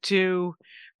mentioned it to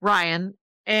Ryan,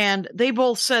 and they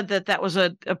both said that was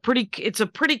a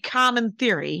pretty common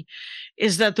theory,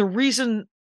 is that the reason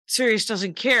Sirius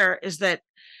doesn't care is that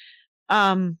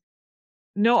the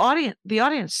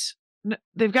audience,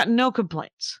 they've got no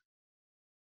complaints.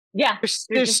 Yeah. There's just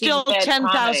being still fed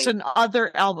 10,000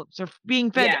 other albums. They're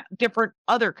being fed Yeah. different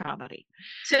other comedy.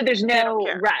 So there's They don't no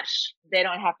care. rush. They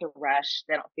don't have to rush.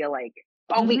 They don't feel like,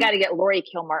 oh, we Mhm. got to get Lori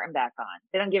Kilmartin back on.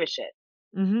 They don't give a shit.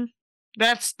 Mm-hmm.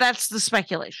 That's the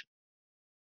speculation.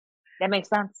 That makes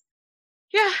sense.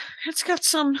 Yeah, it's got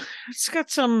some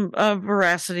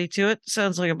veracity to it.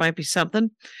 Sounds like it might be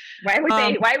something. Why would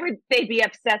Um, why would they be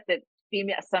upset that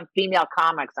some female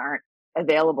comics aren't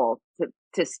available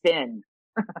to spin?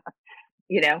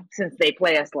 Since they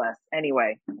play us less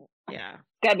anyway. Yeah.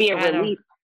 Gotta be a I don't- relief.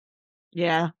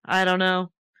 Yeah, I don't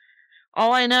know.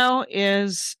 All I know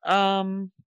is I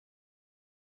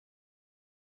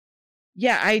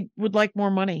would like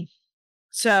more money.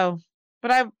 So,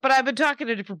 but I've been talking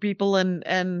to different people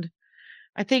and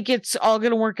I think it's all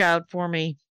going to work out for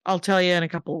me. I'll tell you in a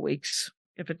couple of weeks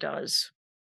if it does.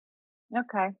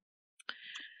 Okay.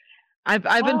 I've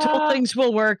been told Uh, things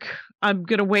will work. I'm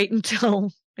going to wait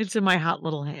until it's in my hot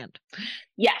little hand.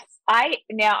 Yes. I've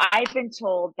been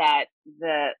told that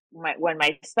when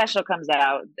my special comes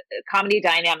out, Comedy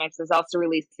Dynamics is also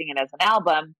releasing it as an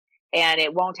album, and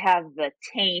it won't have the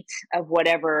taint of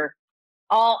whatever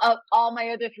all my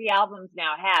other 3 albums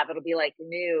now have. It'll be like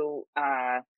new.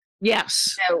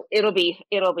 Yes. So it'll be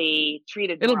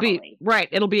treated. It'll normally. be right.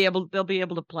 They'll be able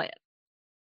to play it.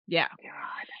 Yeah.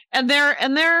 God. And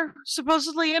they're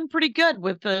supposedly in pretty good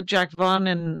with Jack Vaughn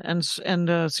and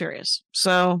Sirius.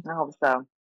 So I hope so.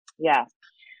 Yeah.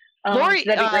 Lori,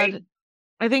 That'd be great.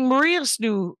 I think Maria's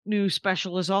new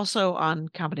special is also on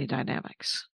Comedy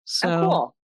Dynamics. So Oh,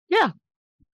 cool. yeah.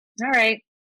 All right.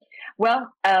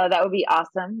 Well, that would be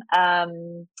awesome.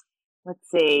 Let's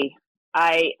see.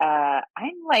 I'm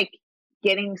like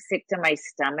getting sick to my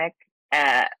stomach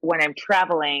when I'm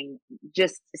traveling,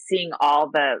 just seeing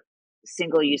all the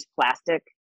single-use plastic,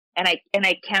 and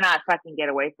I cannot fucking get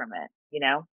away from it.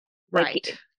 Like,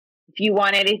 Right. If you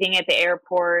want anything at the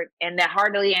airport, and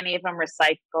hardly any of them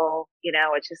recycle,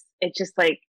 it's just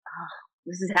like,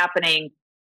 this is happening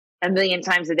a million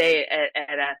times a day at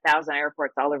 1,000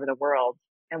 airports all over the world.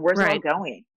 And where's Right. it all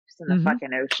going? Just in the Mhm.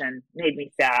 fucking ocean. Made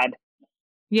me sad.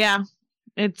 Yeah.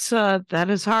 It's that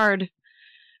is hard.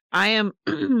 I am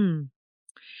I'm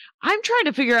trying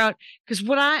to figure out, because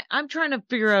when I'm trying to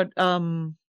figure out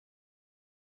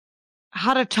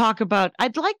how to talk about,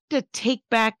 I'd like to take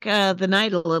back the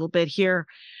night a little bit here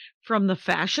from the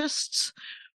fascists,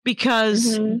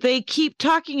 because Mhm. they keep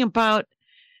talking about,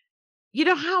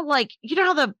 how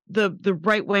the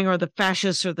right wing or the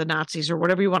fascists or the Nazis or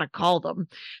whatever you want to call them,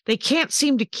 they can't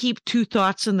seem to keep 2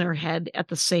 thoughts in their head at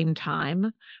the same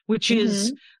time, which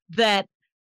is that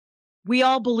we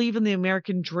all believe in the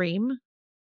American dream,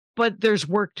 but there's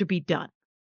work to be done.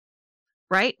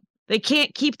 Right? They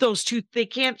can't keep those 2. They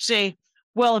can't say,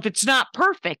 well, if it's not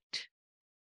perfect,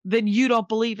 then you don't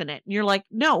believe in it. And you're like,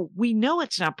 no, we know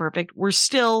it's not perfect. We're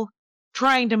still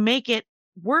trying to make it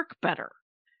work better.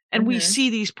 And we Mhm. see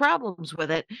these problems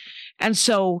with it. And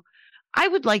so I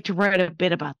would like to write a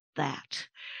bit about that.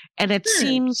 And it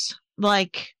seems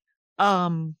like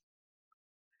a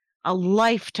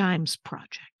lifetime's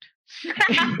project.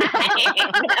 I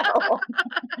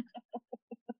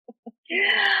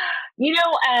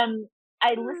know.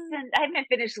 I haven't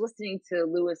finished listening to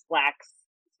Lewis Black's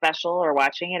special or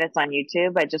watching it. It's on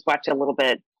YouTube. I just watched a little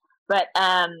bit, but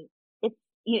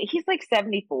he's like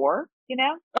 74,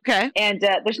 Okay. and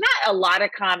there's not a lot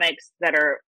of comics that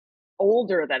are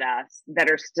older than us that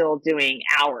are still doing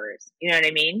hours. You know what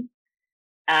I mean?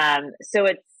 So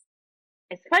it's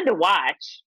fun to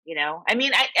watch. I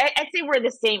mean, I'd say we're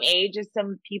the same age as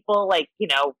some people, like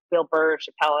Bill Burr,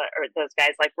 Chappelle, or those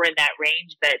guys. Like we're in that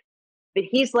range, but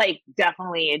he's like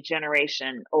definitely a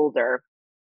generation older.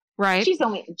 Right. Judy's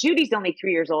only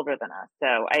 3 years older than us,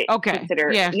 so I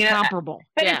consider comparable.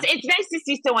 But it's nice to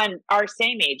see someone our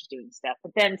same age doing stuff.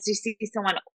 But then to see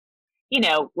someone,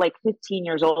 like 15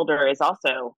 years older is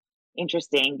also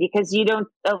interesting because you don't.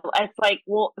 It's like,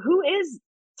 well, who is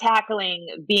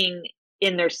tackling being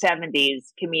in their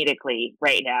 70s comedically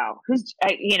right now? Who's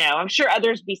I'm sure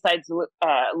others besides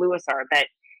Lewis are, but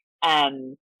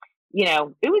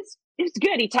it was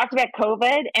good. He talked about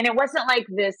COVID, and it wasn't like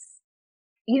this.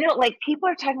 Like people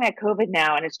are talking about COVID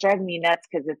now, and it's driving me nuts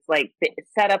because it's like the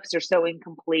setups are so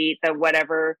incomplete. The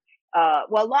whatever,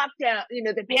 lockdown,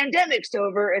 the pandemic's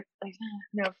over. It's like,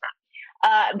 no, it's not.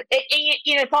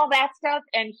 It's all that stuff,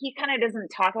 and he kind of doesn't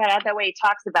talk about it that way. He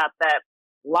talks about the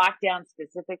lockdown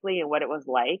specifically and what it was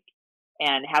like,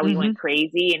 and how he went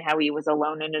crazy, and how he was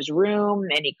alone in his room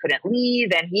and he couldn't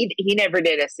leave, and he never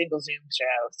did a single Zoom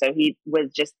show, so he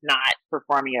was just not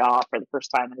performing at all for the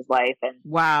first time in his life. And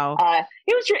wow,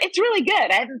 it's really good.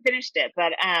 I haven't finished it,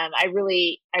 but I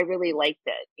really liked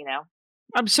it.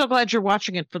 I'm so glad you're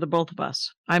watching it for the both of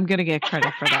us. I'm gonna get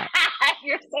credit for that.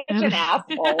 You're such an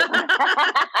asshole.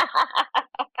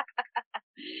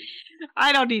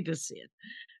 I don't need to see it.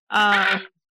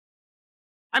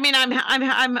 I mean,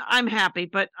 I'm happy,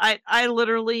 but I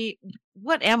literally,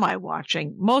 what am I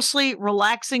watching? Mostly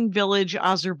Relaxing Village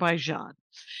Azerbaijan,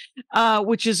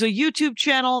 which is a YouTube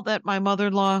channel that my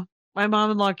mom-in-law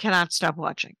cannot stop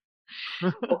watching.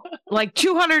 Like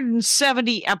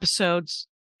 270 episodes,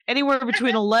 anywhere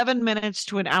between 11 minutes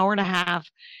to an hour and a half.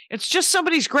 It's just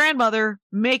somebody's grandmother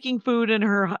making food and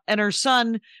her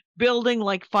son building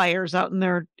like fires out in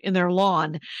their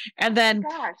lawn. And then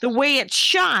the way it's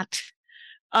shot,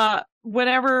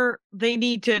 whenever they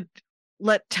need to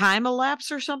let time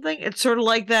elapse or something, it's sort of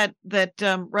like that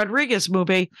Rodriguez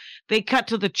movie. They cut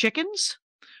to the chickens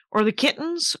or the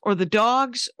kittens or the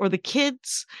dogs or the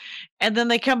kids, and then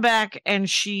they come back and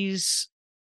she's,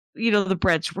 the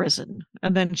bread's risen,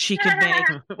 and then she can make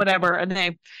whatever, and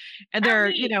they're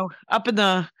up in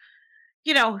the,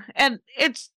 and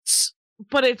it's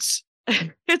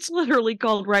literally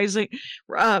called Rising.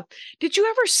 Did you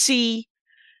ever see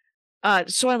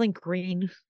Soylent Green?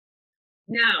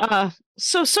 No.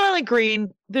 So Soylent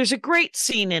Green, there's a great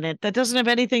scene in it that doesn't have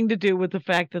anything to do with the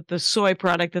fact that the soy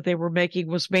product that they were making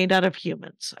was made out of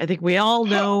humans. I think we all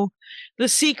know the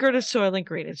secret of Soylent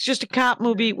Green. It's just a cop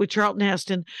movie with Charlton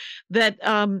Heston that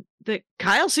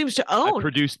Kyle seems to own. I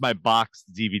produced my boxed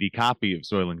DVD copy of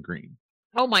Soylent Green.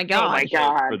 Oh my god! Oh my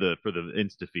god! For the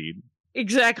Insta feed.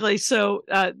 Exactly. So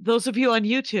those of you on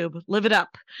YouTube, live it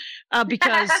up,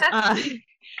 because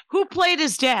who played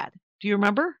his dad? Do you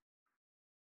remember?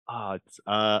 It's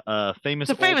a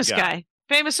famous guy.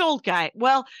 Famous old guy.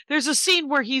 Well, there's a scene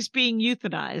where he's being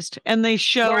euthanized, and they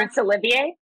show Laurence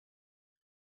Olivier.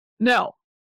 No.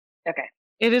 Okay.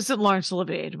 It isn't Laurence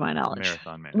Olivier, to my knowledge.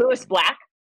 Marathon Man. Lewis Black.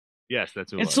 Yes,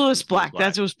 that's who it's Lewis Black.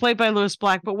 It was played by Lewis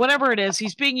Black. But whatever it is,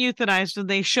 he's being euthanized, and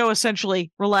they show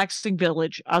essentially Relaxing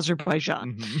Village,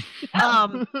 Azerbaijan,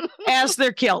 as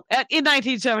they're killed in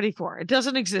 1974. It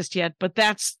doesn't exist yet, but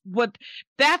that's what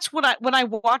when I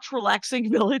watch Relaxing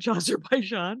Village,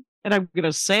 Azerbaijan, and I'm going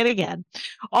to say it again,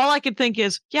 all I can think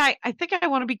is, yeah, I think I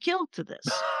want to be killed to this.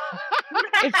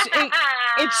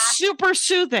 It's super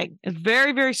soothing. It's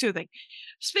very, very soothing.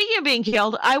 Speaking of being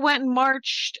killed, I went and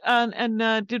marched,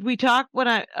 and did we talk when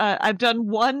I've done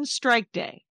one strike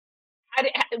day?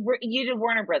 You did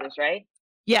Warner Brothers, right?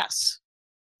 Yes.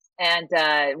 And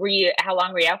how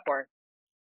long were you out for?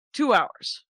 2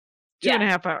 hours,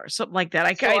 2.5 hours, something like that.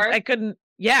 I couldn't.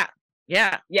 Yeah.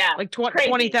 Like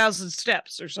 20,000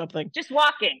 steps or something. Just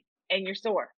walking, and you're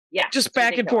sore. Yeah. Just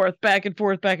back and forth,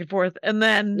 and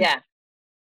then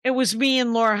it was me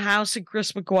and Laura House and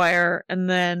Chris McGuire, and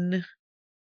then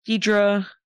Deidre.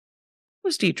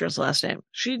 What's Deidre's last name?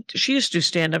 She used to do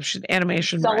stand up. She's an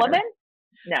animation Sullivan? writer.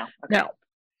 No. Okay. No.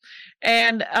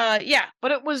 And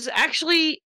but it was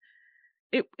actually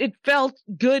it felt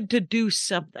good to do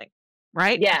something,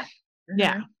 right? Yeah.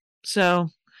 Yeah. So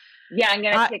Yeah, I'm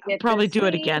gonna pick it. probably this do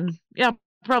it week. again. Yeah,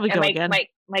 probably And go again.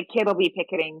 my kid will be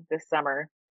picketing this summer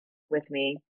with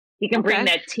me. He can bring Okay.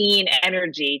 that teen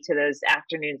energy to those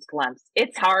afternoon slumps.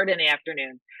 It's hard in the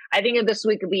afternoon. I think this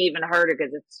week will be even harder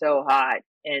because it's so hot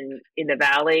in the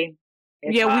valley.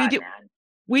 It's Yeah, we hot, do- man.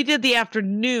 We did the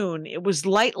afternoon. It was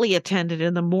lightly attended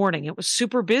in the morning. It was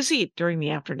super busy during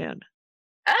the afternoon.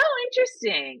 Oh,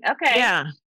 interesting. Okay. Yeah.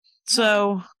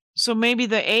 So maybe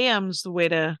the AM's the way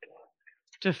to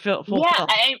fulfill. Yeah,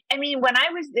 I mean, when I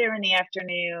was there in the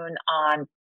afternoon on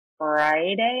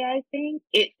Friday, I think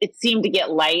it seemed to get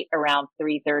light around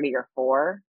 3:30 or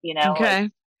 4. You know. Okay.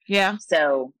 Yeah.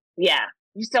 So yeah,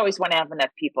 you just always want to have enough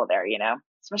people there. You know,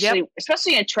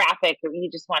 especially in traffic. You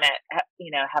just want to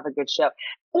have a good show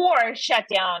or shut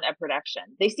down a production.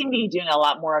 They seem to be doing a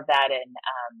lot more of that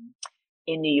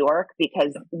in New York,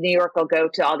 because New York will go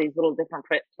to all these little different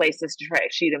places to try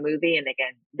to shoot a movie, and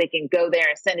they can go there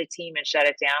and send a team and shut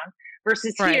it down.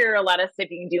 Versus here, a lot of stuff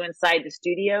you can do inside the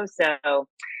studio. So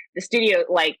the studio,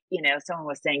 like, someone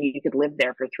was saying you could live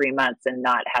there for 3 months and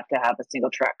not have to have a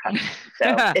single truck coming.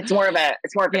 So it's more of a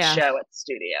show at the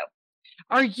studio.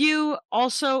 Are you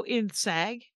also in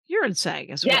SAG? You're in SAG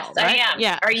as well. Yes, right? I am.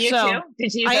 Yeah. Are you so, too?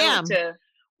 Did you I go am. to?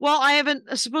 Well, I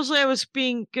haven't. Supposedly, I was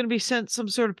going to be sent some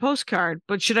sort of postcard,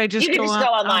 but should I just You can just go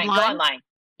online. Go online.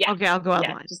 Yeah. Okay, I'll go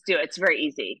Yeah, online. just do it. It's very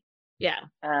easy. Yeah.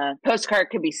 Postcard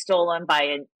could be stolen by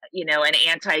an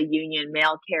anti-union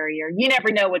mail carrier. You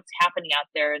never know what's happening out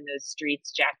there in those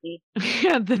streets, Jackie.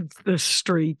 Yeah, the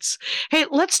streets. Hey,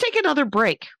 let's take another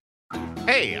break.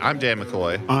 Hey, I'm Dan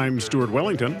McCoy. I'm Stuart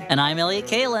Wellington. And I'm Elliot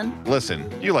Kalin.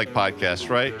 Listen, you like podcasts,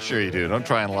 right? Sure you do. Don't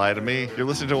try and lie to me. You're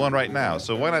listening to one right now,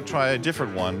 so why not try a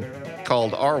different one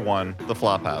called R1, The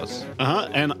Flophouse?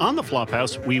 And on The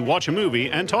Flophouse, we watch a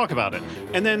movie and talk about it.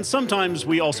 And then sometimes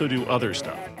we also do other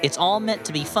stuff. It's all meant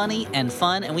to be funny and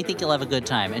fun, and we think you'll have a good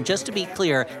time. And just to be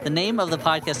clear, the name of the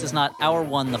podcast is not Our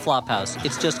One, The Flophouse.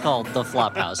 It's just called The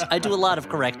Flophouse. I do a lot of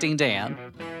correcting Dan.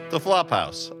 The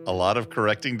Flophouse. A lot of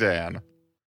correcting Dan.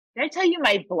 Did I tell you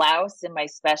my blouse in my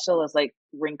special is like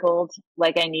wrinkled?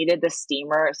 Like I needed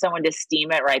someone to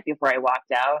steam it right before I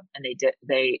walked out, and they did.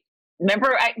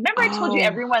 Remember I told you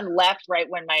everyone left right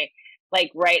when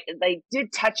they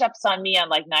did touch ups on me on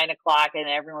like 9 o'clock, and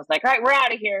everyone was like, "All right, we're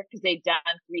out of here," because they'd done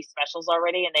 3 specials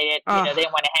already, and they didn't, they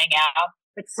didn't want to hang out.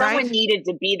 But someone needed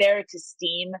to be there to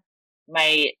steam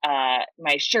my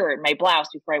shirt, my blouse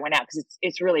before I went out, because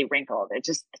it's really wrinkled.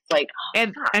 It's like,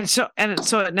 so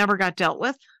it never got dealt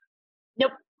with.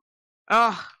 Nope.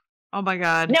 Oh my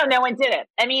God. No one did it.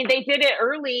 I mean, they did it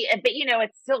early, but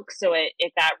it's silk, so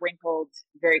it got wrinkled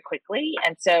very quickly.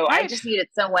 And so I just needed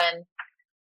someone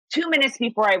 2 minutes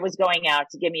before I was going out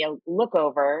to give me a look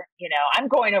over. I'm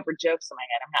going over jokes in my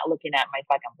head. I'm not looking at my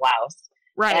fucking blouse.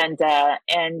 Right.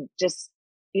 And just,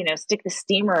 stick the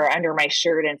steamer under my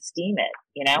shirt and steam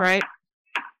it, Right.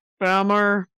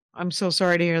 Bummer. I'm so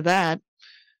sorry to hear that.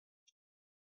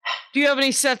 Do you have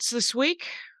any sets this week?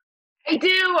 I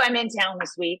do. I'm in town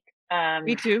this week.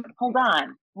 Me too. Hold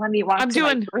on. Let me walk to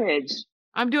my fridge.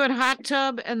 I'm doing Hot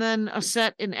Tub and then a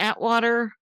set in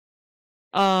Atwater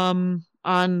on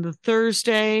the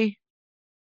Thursday,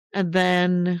 and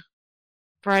then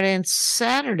Friday and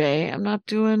Saturday. I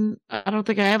don't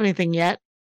think I have anything yet.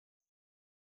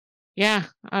 Yeah,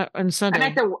 on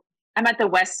Sunday. I'm at the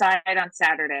West Side on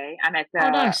Saturday. I'm at the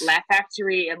nice. Laugh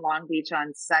Factory in Long Beach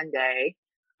on Sunday.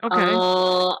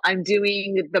 Okay. I'm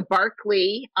doing the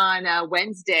Barclay on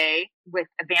Wednesday with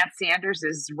Vance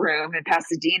Sanders' room in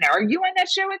Pasadena. Are you on that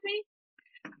show with me?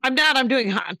 I'm not. I'm doing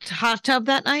Hot Tub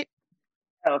that night.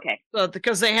 Oh, okay. So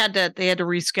because they had to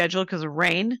reschedule because of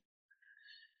rain.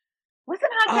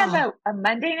 Wasn't Hot Tub a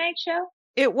Monday night show?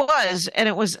 It was, and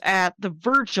it was at the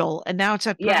Virgil, and now it's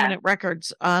at Permanent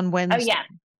Records on Wednesday. Oh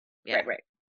yeah. Right.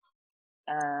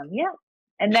 Yeah.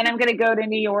 And then I'm going to go to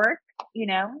New York,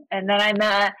 and then I'm,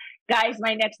 guys,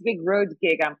 my next big road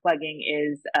gig I'm plugging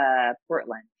is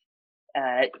Portland,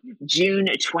 June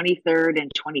 23rd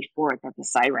and 24th at the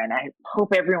Siren. I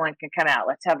hope everyone can come out.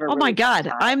 Let's have a Oh my God.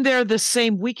 Time. I'm there the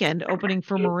same weekend opening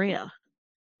for Maria.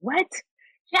 What?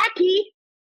 Jackie?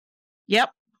 Yep.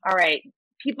 All right.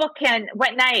 People can,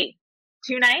 what night?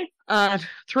 2 nights?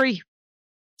 3.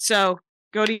 So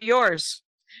go to yours.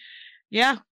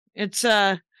 Yeah. It's,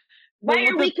 why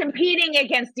are we competing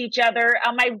against each other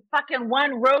on my fucking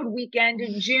one road weekend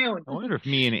in June? I wonder if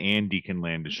me and Andy can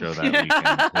land a show that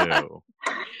weekend too.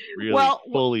 Really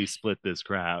fully split this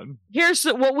crowd. Here's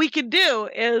what we can do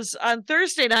is on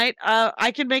Thursday night,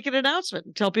 I can make an announcement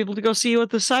and tell people to go see you at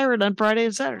the Siren on Friday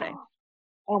and Saturday.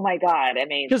 Oh my God,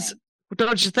 amazing. Because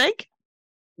don't you think?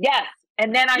 Yes.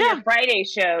 And then on your Friday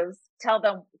shows, tell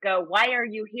them, go, why are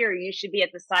you here? You should be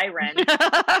at the Siren.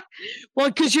 Well,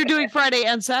 because you're doing Friday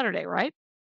and Saturday, right?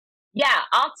 Yeah,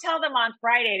 I'll tell them on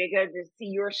Friday to go to see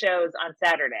your shows on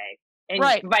Saturday, and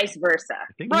Right. vice versa.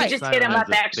 I think You the just Siren hit them has up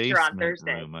a extra on basement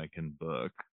Thursday. room I can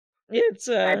book. It's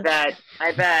I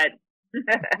bet.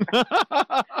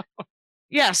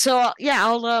 yeah. So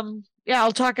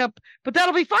I'll talk up, but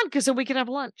that'll be fun because then we can have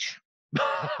lunch.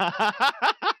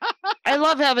 I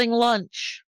love having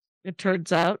lunch. It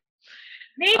turns out.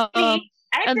 Maybe I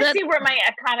have and to then- see where my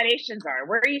accommodations are.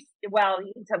 Where are you? Well,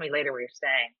 you can tell me later where you're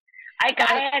staying. I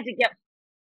had to get.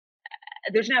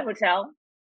 There's no hotel.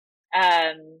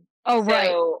 Oh, right.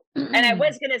 So, and I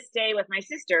was going to stay with my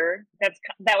sister.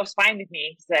 That was fine with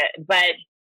me. But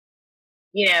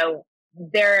you know,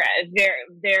 they're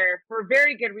for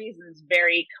very good reasons,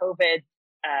 very COVID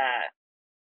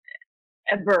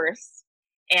averse.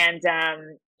 And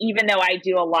even though I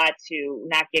do a lot to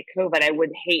not get COVID, I would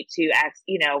hate to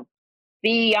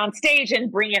be on stage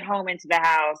and bring it home into the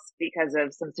house because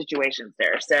of some situations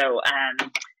there. So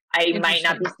I might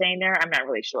not be staying there. I'm not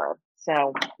really sure.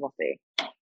 So we'll see.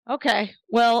 Okay.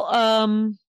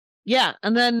 Well, yeah.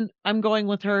 And then I'm going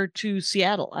with her to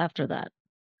Seattle after that.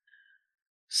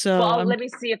 So well, let me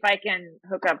see if I can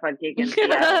hook up a gig in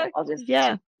Seattle. I'll just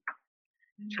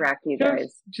track you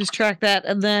guys. Just track that.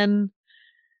 And then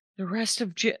the rest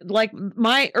of June, like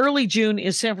my early June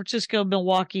is San Francisco,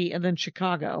 Milwaukee, and then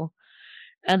Chicago.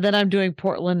 And then I'm doing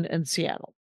Portland and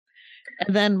Seattle.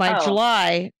 And then my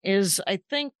July is, I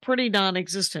think, pretty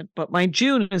non-existent, but my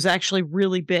June is actually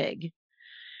really big.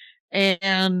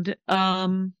 And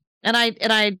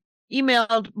I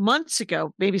emailed months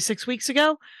ago, maybe 6 weeks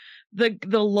ago, the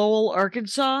Lowell,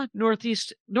 Arkansas,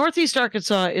 Northeast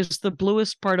Arkansas is the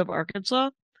bluest part of Arkansas.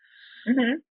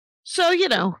 Mm-hmm. So,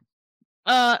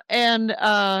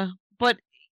 but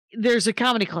there's a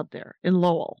comedy club there in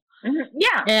Lowell. Mm-hmm.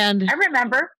 Yeah. And I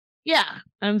remember. Yeah.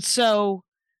 And so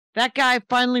that guy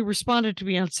finally responded to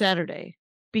me on Saturday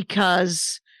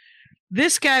because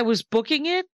this guy was booking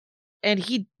it and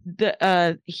he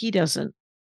doesn't,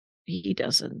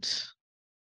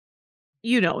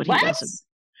 you know what he doesn't.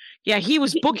 Yeah. He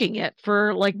was booking it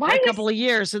for like a couple of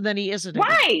years and then he isn't.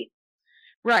 Why?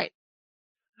 Right.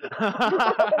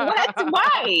 What?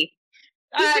 Why?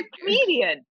 He's a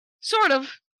comedian. Sort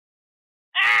of.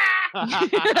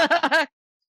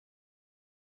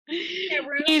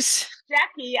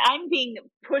 Jackie, I'm being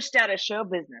pushed out of show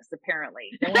business,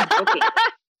 apparently. No one's booking.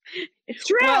 It's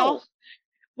true.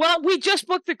 Well, we just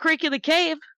booked the Creek in the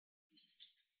Cave.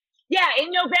 Yeah,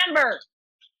 in November.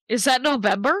 Is that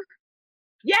November?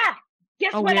 Yeah.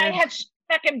 Guess what? I have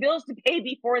fucking bills to pay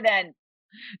before then.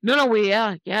 No,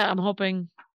 yeah, I'm hoping.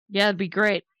 Yeah, it'd be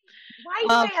great. Why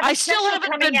do I have a special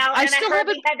coming out and I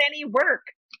hardly have any work?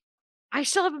 I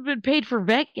still haven't been paid for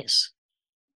Vegas.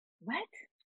 What?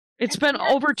 It's been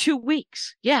over 2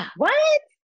 weeks. Yeah. What?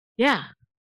 Yeah.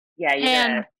 Yeah,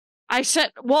 and I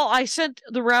sent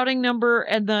the routing number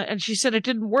and she said it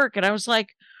didn't work. And I was like,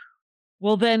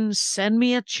 well, then send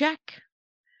me a check.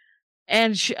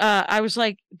 And I was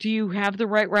like, do you have the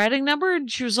right routing number? And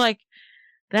she was like,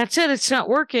 that's it. It's not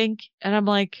working. And I'm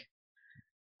like,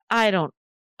 I don't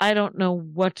know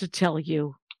what to tell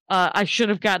you. I should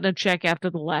have gotten a check after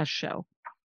the last show.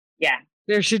 Yeah.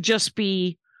 There should just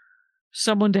be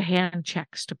someone to hand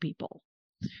checks to people.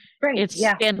 Right. It's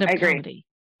stand-up comedy.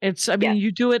 I mean,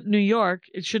 you do it in New York,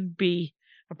 it shouldn't be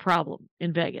a problem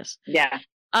in Vegas. Yeah.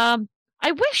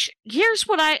 Here's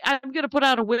what I'm going to put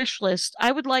out a wish list.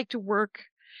 I would like to work,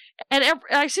 and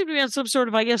I seem to be on some sort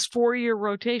of, 4-year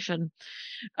rotation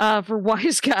for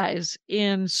Wise Guys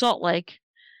in Salt Lake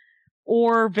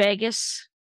or Vegas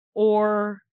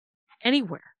or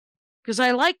anywhere. Because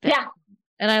I like that. Yeah.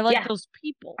 And I like those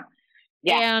people.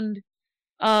 Yeah. And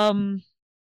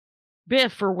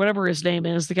Biff, or whatever his name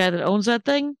is, the guy that owns that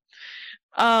thing,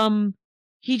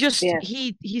 he just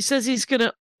he says he's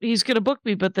gonna book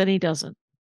me, but then he doesn't.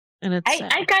 And it's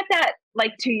I got that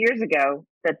like 2 years ago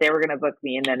that they were gonna book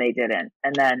me and then they didn't.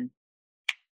 And then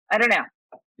I don't know.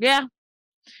 Yeah.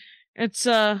 It's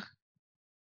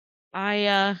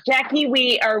Jackie,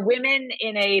 we are women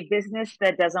in a business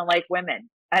that doesn't like women.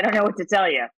 I don't know what to tell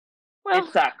you. Well,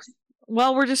 it sucks.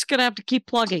 Well, we're just gonna have to keep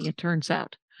plugging, it turns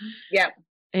out. Yeah.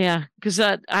 Yeah, because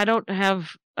I don't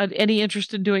have any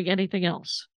interest in doing anything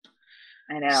else.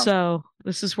 I know. So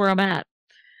this is where I'm at.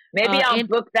 Maybe I'll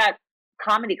book that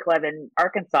comedy club in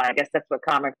Arkansas. I guess that's what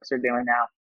comics are doing now.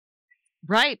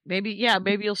 Right. Maybe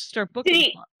you'll start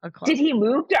booking a club. Did he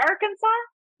move to Arkansas?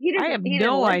 I have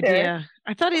no idea. There.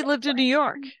 I thought he lived in New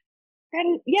York.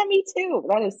 Yeah, me too.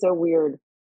 That is so weird.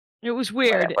 It was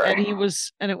weird. Whatever.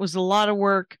 And it was a lot of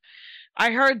work.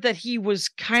 I heard that he was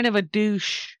kind of a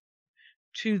douche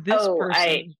to this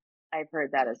person. I've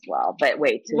heard that as well. But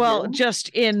wait, well, just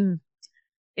in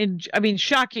I mean,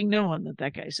 shocking no one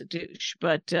that guy's a douche,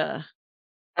 but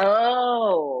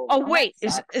wait,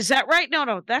 is that right?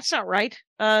 No, that's not right.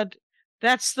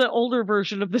 That's the older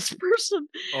version of this person.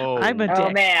 Oh, I'm a dick.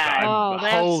 Oh man! Oh,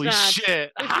 that's holy not...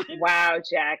 shit! Wow,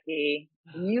 Jackie,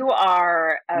 you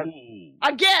are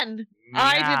again.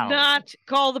 I did not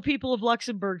call the people of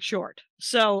Luxembourg short.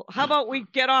 So how about we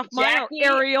get off my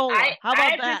areola? How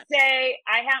about that? I have to say,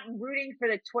 I'm rooting for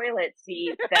the toilet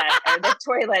seat the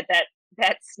toilet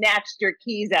that snatched your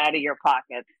keys out of your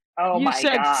pockets. Oh you my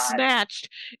said God! Snatched,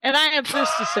 and I have this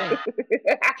to say: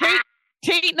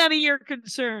 take none of your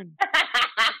concern.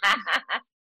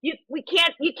 You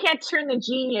can't turn the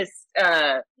genius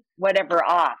whatever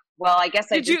off. Well, I guess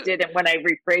I just didn't when I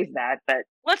rephrased that. But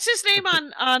what's his name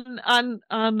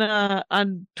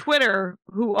on Twitter?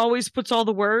 Who always puts all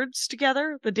the words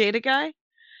together? The data guy.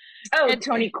 Oh,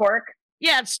 Tony Cork.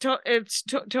 Yeah, it's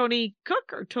Tony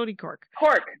Cook or Tony Cork.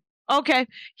 Cork. Okay,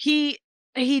 he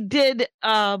did.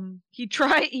 He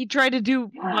tried to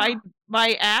do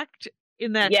my act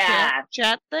in that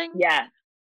chat thing. Yeah,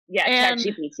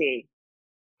 ChatGPT.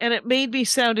 And it made me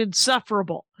sound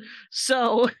insufferable.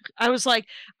 So I was like,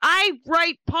 I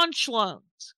write punchlines.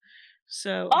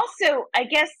 So also, I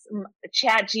guess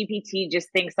ChatGPT just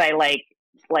thinks I like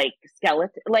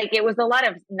skeleton. Like it was a lot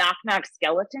of knock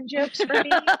skeleton jokes for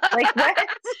me. Like what?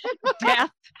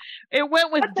 Death. It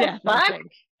went with death. I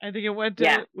think it went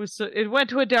to it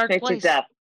went to a dark place. Death.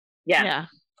 Yeah.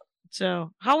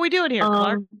 So how are we doing here,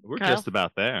 Clark? We're Kyle? just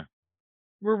about there.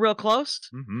 We're real close.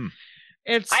 Mm-hmm.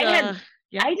 It's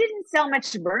I didn't sell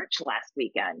much merch last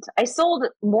weekend. I sold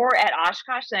more at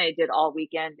Oshkosh than I did all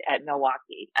weekend at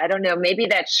Milwaukee. I don't know. Maybe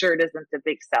that shirt isn't a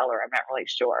big seller. I'm not really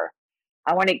sure.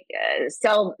 I want to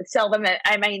sell them.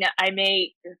 I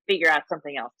may figure out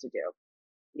something else to do.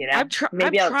 You know,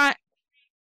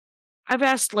 I've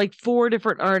asked like 4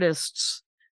 different artists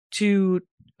to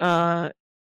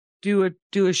do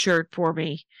a shirt for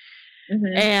me,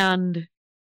 and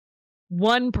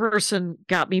one person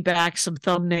got me back some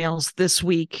thumbnails this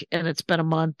week, and it's been a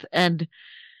month, and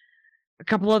a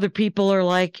couple other people are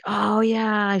like, oh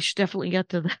yeah, I should definitely get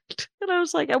to that. And I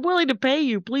was like, I'm willing to pay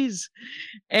you, please.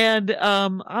 And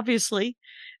obviously,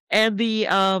 and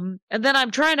and then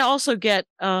I'm trying to also get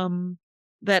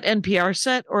that NPR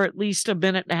set, or at least a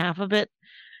minute and a half of it,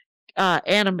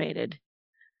 animated.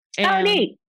 And,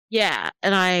 neat. Yeah,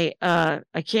 and I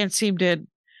can't seem to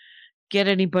get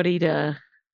anybody to.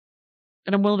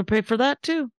 And I'm willing to pay for that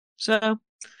too. So,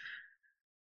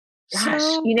 gosh,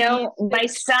 my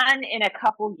son in a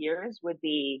couple years would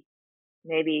be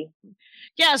maybe.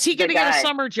 Yeah, is he going to get a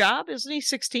summer job? Isn't he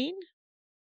 16?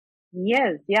 He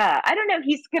is. Yeah, I don't know.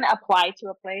 He's going to apply to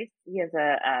a place. He has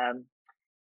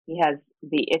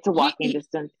it's a walking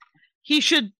distance. He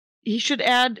should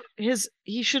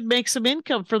make some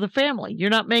income for the family. You're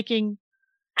not making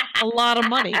a lot of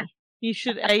money. He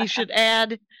should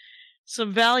add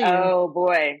some value. Oh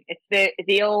boy, it's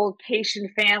the old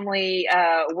patient family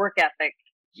work ethic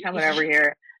coming over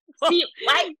here. See,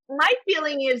 my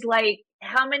feeling is like,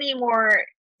 how many more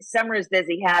summers does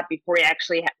he have before he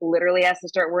actually literally has to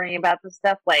start worrying about this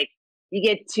stuff? Like, you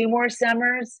get 2 more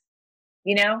summers,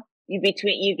 you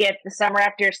get the summer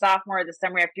after your sophomore, the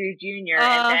summer after your junior,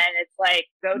 and then it's like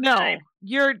time.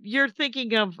 You're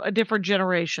thinking of a different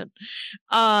generation,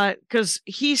 because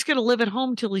he's going to live at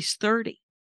home till he's 30.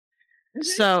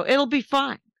 So it'll be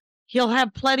fine. He'll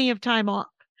have plenty of time off.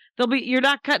 You're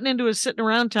not cutting into his sitting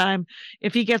around time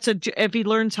if he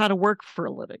learns how to work for a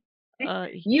living. He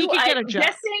can get a job.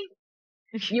 Guessing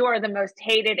you are the most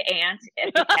hated aunt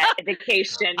at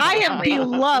vacation. I am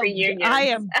beloved. I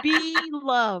am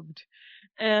beloved,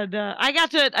 and I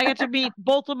got to meet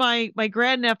both of my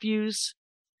grandnephews.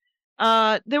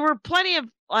 There were plenty of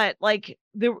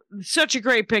there such a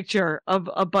great picture of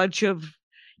a bunch of.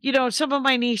 Some of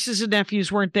my nieces and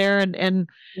nephews weren't there, and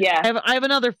yeah, I have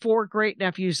another 4 great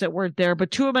nephews that weren't there, but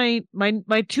 2 of my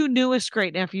 2 newest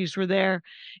great nephews were there,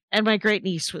 and my great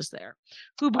niece was there,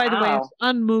 who, by the way, is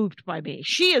unmoved by me.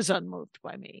 She is unmoved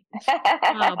by me,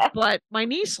 but my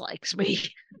niece likes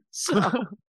me. So,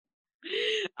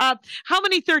 how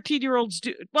many 13-year-olds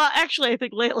do? Well, actually, I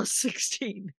think Layla's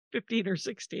 15 or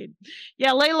 16.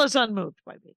 Yeah, Layla's unmoved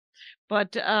by me,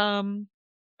 but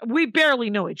we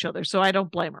barely know each other, so I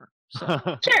don't blame her. So.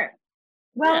 Sure.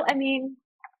 Well, I mean,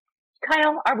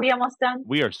 Kyle, are we almost done?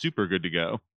 We are super good to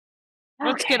go.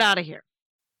 Let's get out of here.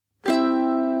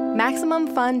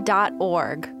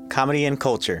 MaximumFun.org. Comedy and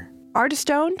culture.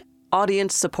 Artist owned.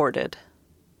 Audience supported.